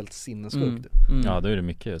är det helt sinnessjukt. Ja, då är det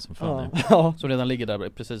mycket som fan. Som redan ligger där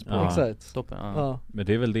precis på toppen. Men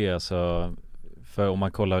det är väl det, alltså, för om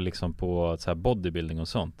man kollar liksom på så här bodybuilding och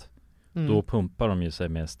sånt. Då pumpar de ju sig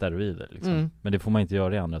med steroider liksom. Men det får man inte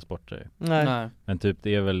göra i andra sporter. Nej. Men typ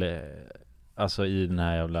det är väl alltså i den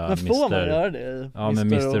här jävla men får man göra det? Ja,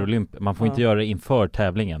 men Mr. Olympia. Man får inte göra det inför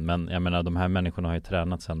tävlingen. Men jag menar, de här människorna har ju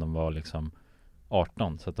tränat sedan de var liksom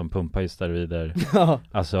 18. Så att de pumpar ju steroider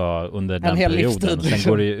alltså under den perioden. Och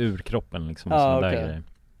sen går det ju ur kroppen liksom. Och sådana där grejer.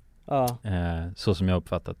 Så som jag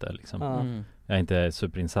uppfattat det liksom. Jag är inte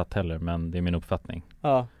superinsatt heller, men det är min uppfattning.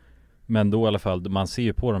 Men då i alla fall, man ser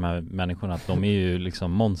ju på de här människorna att de är ju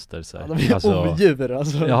liksom monster så här. Ja, de är odjur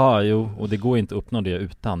alltså. Ja, jo, och det går inte att uppnå det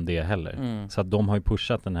utan det heller. Så att de har ju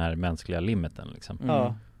pushat den här mänskliga limiten liksom.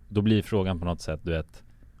 Då blir frågan på något sätt, du vet,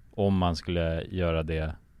 om man skulle göra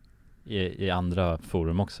det i andra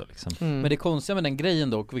forum också liksom. Men det konstiga med den grejen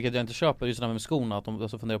dock, vilket jag inte köper, just det här med skorna, att de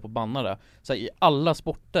alltså funderar på att banna det. Så här, i alla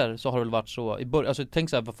sporter så har det väl varit så alltså tänk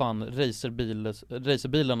så här, vad fan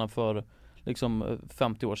racerbilarna för liksom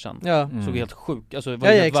 50 år sedan såg helt sjuk, alltså det var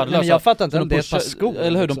helt värdelöst. Men jag fattar inte om det är ett par skor.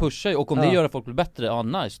 Eller hur, de pushar ju, och om det gör att folk blir bättre,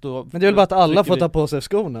 nice då. Men det är väl bara att alla får ta på sig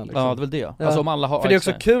skorna liksom. Ja, det är väl det. Alltså om alla har. För det är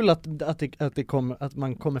också kul att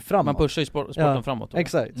man kommer framåt. Man pushar ju sporten framåt.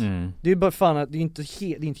 Exakt. Det är ju bara fan att det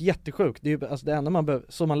är inte jättesjukt. Det är ju alltså det enda man behöver,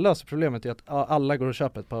 så man löser problemet är att alla går och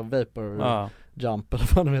köper ett par vapor jump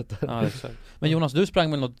eller vad de heter. Ja, exakt. Men Jonas, du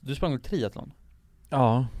sprang väl triathlon?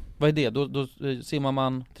 Ja. Vad är det? Då simmar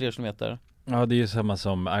man 3 kilometer. Ja, det är ju samma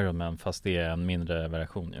som Ironman, fast det är en mindre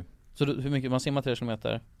variation ju. Så hur mycket, man simmar 3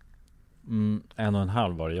 kilometer?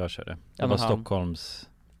 1,5 var det jag körde. Det var Stockholms,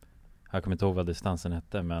 jag kommer inte ihåg vad distansen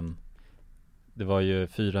hette, men det var ju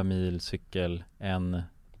 4 mil cykel,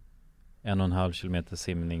 1,5 kilometer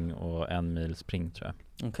simning och 1 mil spring tror jag.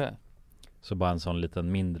 Okej. Så bara en sån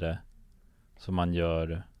liten mindre som man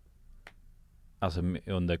gör alltså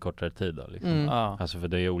under kortare tid då, liksom. Alltså för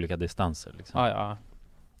det är olika distanser liksom. Ja.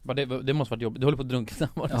 Det måste varit jobbigt, du håller på att drunkna.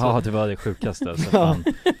 Ja, det var det sjukaste så fan,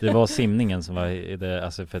 det var simningen som var det,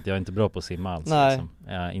 alltså för att jag är inte bra på att simma alls liksom.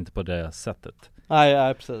 Inte på det sättet.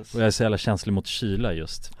 Nej, precis. Och jag är så jävla känslig mot kyla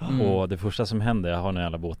just. Och det första som händer, jag har en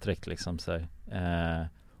jävla våtdräkt liksom så här,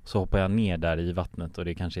 så hoppar jag ner där i vattnet och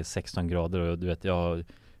det kanske är 16 grader och du vet,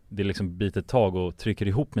 det liksom biter tag och trycker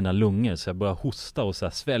ihop mina lungor så jag börjar hosta och så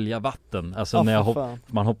här svälja vatten. Alltså när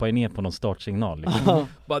man hoppar ju ner på någon startsignal liksom.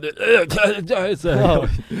 Bara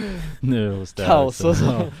nu hostar jag liksom.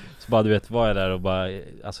 Så bara du vet, var jag där och bara,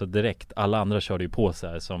 alltså direkt, alla andra körde ju på så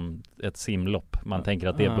här som ett simlopp. Man tänker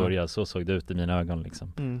att det börjar, så såg det ut i mina ögon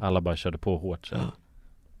liksom. Alla bara körde på hårt så här.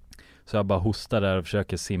 Så jag bara hostar där och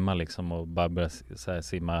försöker simma liksom och bara börjar så här,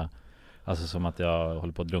 simma, alltså som att jag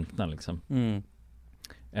håller på att drunkna liksom.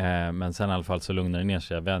 Men sen i alla fall så lugnar det ner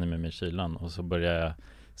sig, jag vänjer mig med kylan och så börjar jag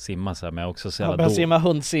simma så här, men jag också så jävla simma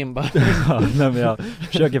hundsimba. Men jag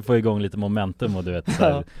försöker få igång lite momentum och du vet så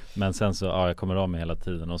här, men sen så jag kommer av mig hela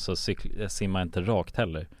tiden och så simmar jag inte rakt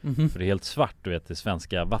heller. För det är helt svart du vet, det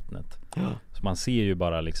svenska vattnet. Så man ser ju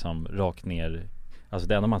bara liksom rakt ner. Alltså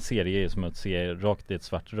det enda man ser är ju som att se rakt i ett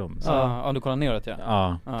svart rum. Ja, du kollar neråt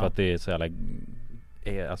ja. För att det är så jävla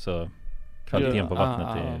alltså kvaliteten på vattnet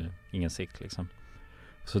är ingen sikt liksom.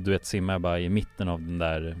 Så du vet, simmar jag bara i mitten av den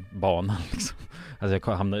där banan liksom. Alltså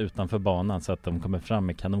jag hamnar utanför banan så att de kommer fram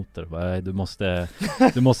med kanoter och bara,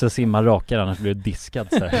 du måste simma rakare annars blir du diskad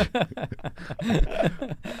så här.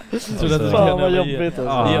 Så det var jobbigt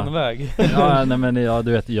genväg. Ja, nej men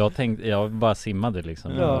du vet, jag bara simmade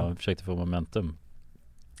liksom och försökte få momentum.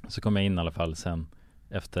 Så kom jag in i alla fall sen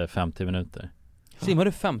efter 50 minuter. Simmar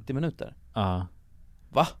du 50 minuter? Ja.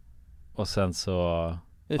 Va? Och sen så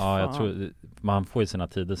jag tror man får ju sina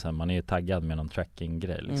tider sen, man är ju taggad med någon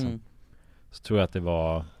tracking-grej liksom. Så tror jag att det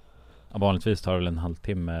var vanligtvis tar det väl en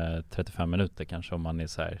halvtimme 35 minuter kanske om man är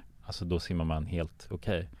så här, alltså då simmar man helt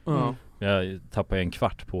okej. Jag tappade en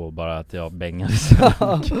kvart på bara att jag bängade så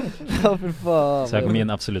jag kom in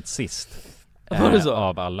absolut sist. Var det så?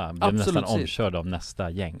 Av alla. Blev nästan omkörd av nästa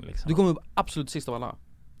gäng liksom. Du kom upp absolut sist av alla?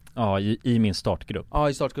 Ja, i min startgrupp. Ja,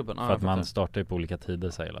 i startgruppen. För att man startar ju på olika tider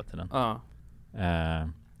så hela tiden.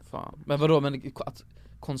 Fan. Men vadå, men att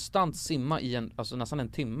konstant simma i alltså nästan en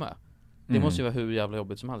timme, det måste ju vara hur jävla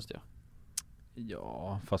jobbigt som helst.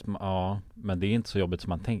 Ja, fast men det är inte så jobbigt som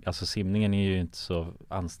man tänker. Alltså simningen är ju inte så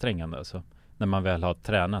ansträngande alltså, när man väl har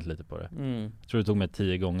tränat lite på det. Jag tror det tog mig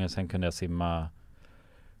 10 gånger, sen kunde jag simma,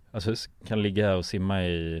 alltså kan ligga och simma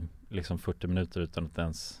i liksom 40 minuter utan att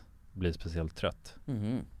ens bli speciellt trött.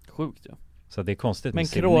 Sjukt Så det är konstigt med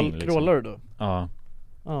simning. Men crawlar du då? Ja.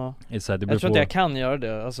 Jag tror inte jag kan göra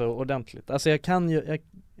det alltså ordentligt. Alltså jag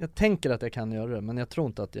tänker att jag kan göra det, men jag tror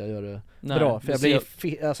inte att jag gör det bra.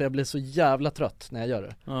 För jag blir så jävla trött när jag gör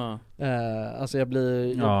det. Alltså jag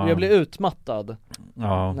blir utmattad.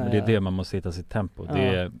 Ja, men det är det man måste hitta sitt tempo.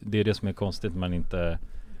 Det är det som är konstigt när man inte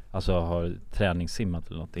alltså har träningssimmat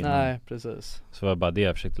eller något innan. Nej, precis. Så var det bara det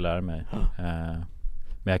jag försökte lära mig.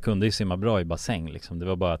 Men jag kunde ju simma bra i bassäng liksom. Det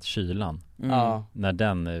var bara att kylan när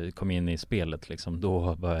den kom in i spelet liksom,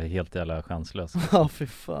 då var jag helt jävla chanslös. Ja, fy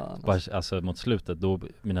fan. Bara, alltså mot slutet, då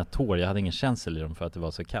mina tår, jag hade ingen känsel i dem för att det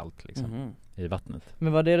var så kallt liksom, i vattnet.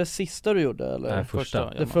 Men var det sista du gjorde eller? Nej,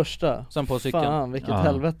 första. Det första. Sen på cykeln. Fan, vilket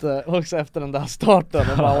helvete. Också efter den där starten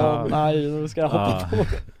och bara, nej, nu ska jag hoppa på.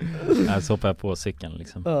 Nej, så hoppade jag på cykeln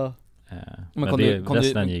liksom. Men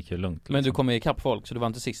resten gick ju lugnt liksom. Men du kom ikapp folk, så du var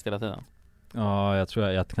inte sist hela tiden? Ja, jag tror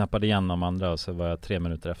jag knappade igen de andra och så var jag 3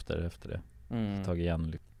 minuter efter det. Tag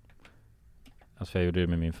igen. Alltså jag gjorde det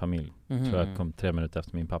med min familj. Tror jag kom 3 minuter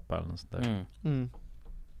efter min pappa eller något sånt där.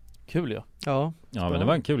 Kul ja. Ja, men det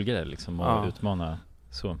var en kul grej liksom att utmana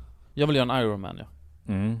så. Jag vill göra en Ironman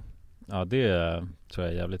Ja, det tror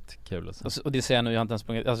jag är jävligt kul alltså. Och det ser jag nu, jag har inte ens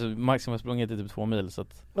sprungit, alltså maximum har sprungit i typ 2 mil så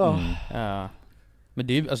att, men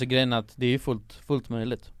det är ju, alltså grejen är att det är ju fullt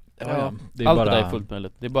möjligt. Det är allt bara, det där är fullt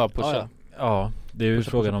möjligt. Det är bara att pusha. Ja, det är ju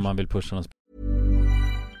frågan om man vill pusha någon.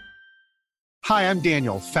 Hi, I'm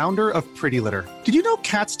Daniel, founder of Pretty Litter. Did you know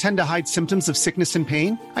cats tend to hide symptoms of sickness and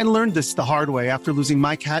pain? I learned this the hard way after losing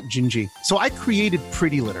my cat, Gingy. So I created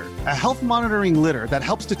Pretty Litter, a health monitoring litter that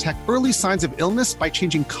helps detect early signs of illness by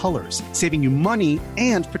changing colors, saving you money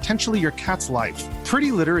and potentially your cat's life.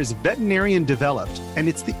 Pretty Litter is veterinarian developed, and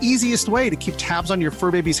it's the easiest way to keep tabs on your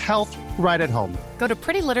fur baby's health right at home. Go to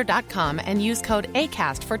prettylitter.com and use code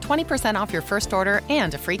ACAST for 20% off your first order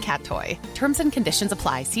and a free cat toy. Terms and conditions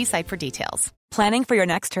apply. See site for details. Planning for your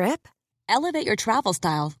next trip? Elevate your travel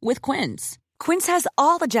style with Quince. Quince has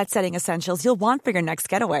all the jet-setting essentials you'll want for your next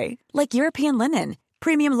getaway, like European linen,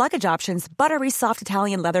 premium luggage options, buttery soft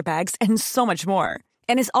Italian leather bags, and so much more.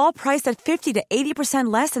 And is all priced at 50 to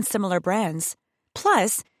 80% less than similar brands.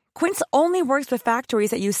 Plus, Quince only works with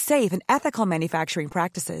factories that use safe and ethical manufacturing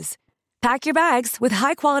practices. Pack your bags with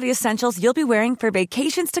high-quality essentials you'll be wearing for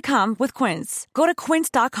vacations to come with Quince. Go to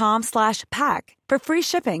quince.com/pack for free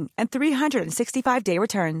shipping and 365-day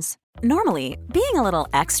returns. Normally, being a little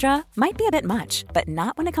extra might be a bit much, but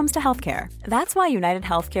not when it comes to healthcare. That's why United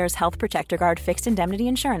Healthcare's Health Protector Guard fixed indemnity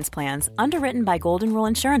insurance plans, underwritten by Golden Rule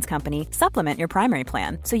Insurance Company, supplement your primary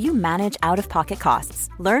plan so you manage out-of-pocket costs.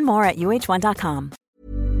 Learn more at uh1.com.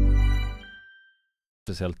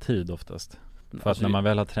 Speciell tid oftast. För att när man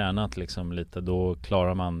väl har tränat liksom lite, då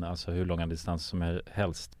klarar man alltså hur långa distanser som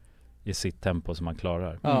helst i sitt tempo som man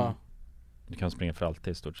klarar. Du kan springa för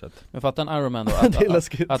alltid i stort sett. Men fatta en Ironman då,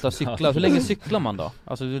 att cykla. Hur länge cyklar man då?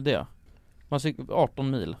 Alltså det är det. Man cyklar 18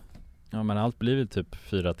 mil. Ja, men allt blir väl typ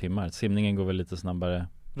 4 timmar. Simningen går väl lite snabbare.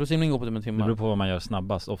 Då simningen går på typ en timme. Det beror på vad man gör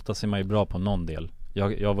snabbast. Oftast är man ju bra på någon del.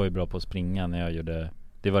 Jag var ju bra på att springa när jag gjorde.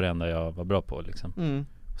 Det var det enda jag var bra på liksom.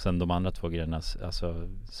 Sen de andra 2 grejerna alltså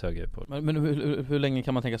sög jag på. Men hur länge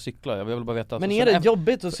kan man tänka cykla? Jag vill bara veta. Men är det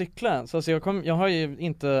jobbigt att cykla? Så alltså jag har ju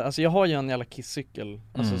inte, alltså jag har ju en jävla kisscykel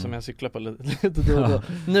alltså som jag cyklar på lite då.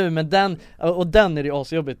 Nu, men den är det ju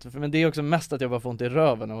asjobbigt. Men det är också mest att jag bara får ont i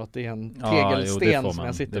röven av att det är en tegelsten som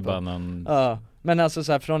jag sitter på. Men alltså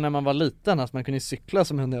så här, från när man var liten, alltså man kunde ju cykla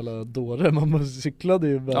som en jävla dåre. Man bara cyklade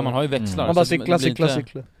ju bara. Ja, man har ju växlar. Man bara cykla.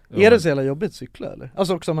 Är det så jävla jobbigt att cykla eller?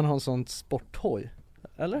 Alltså också om man har en sån sporthoj.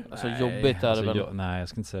 Eller? Alltså jobbigt är det väl? Nej, jag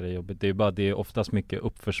ska inte säga det är jobbigt. Det är bara, det är oftast mycket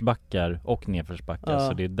uppförsbackar och nedförsbackar.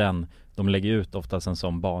 Så det är de lägger ut oftast en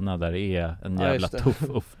sån bana där det är en jävla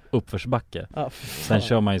tuff uppförsbacke. Sen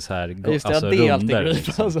kör man ju så här runder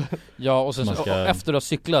liksom. Alltså. Ja, och sen efter du har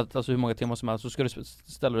cyklat, alltså hur många timmar som helst, så ska du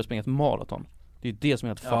ställa dig och springa ett maraton. Det är det som är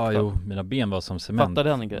helt fucked up. Mina ben var som cement. Fattar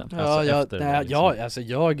den grejen? Men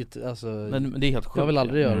det är helt sjukt. Jag vill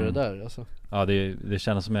aldrig göra det där alltså. Ja, det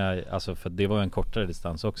känns som alltså för det var ju en kortare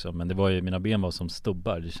distans också, men det var ju, mina ben var som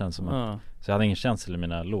stubbar. Det känns som att, så jag hade ingen känsla i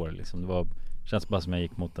mina lår liksom. Känns bara som jag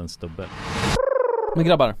gick mot en stubbe. Men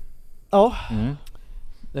grabbar. Ja.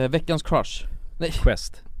 Veckans crush. Nej,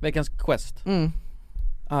 quest. Veckans quest.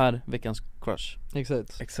 Är veckans crush.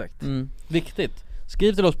 Exakt. Viktigt.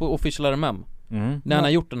 Skriv till oss på official RMM när ni har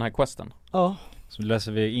gjort den här questen. Ja. Så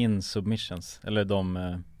läser vi in submissions, eller de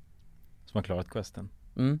som har klarat questen.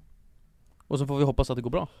 Och så får vi hoppas att det går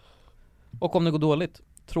bra. Och om det går dåligt,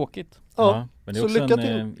 tråkigt. Ja, men det är också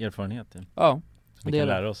en erfarenhet. Ja. Så vi kan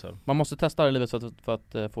lära oss av. Man måste testa det i livet för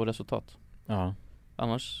att få resultat. Ja.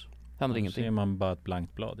 Annars händer ingenting. Så är man bara ett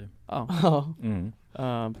blankt blad. Ja.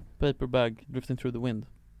 Paper bag drifting through the wind.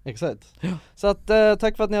 Exakt. Så att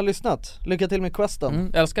tack för att ni har lyssnat. Lycka till med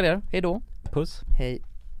questen. Älskar er. Hej då. Puss. Hej.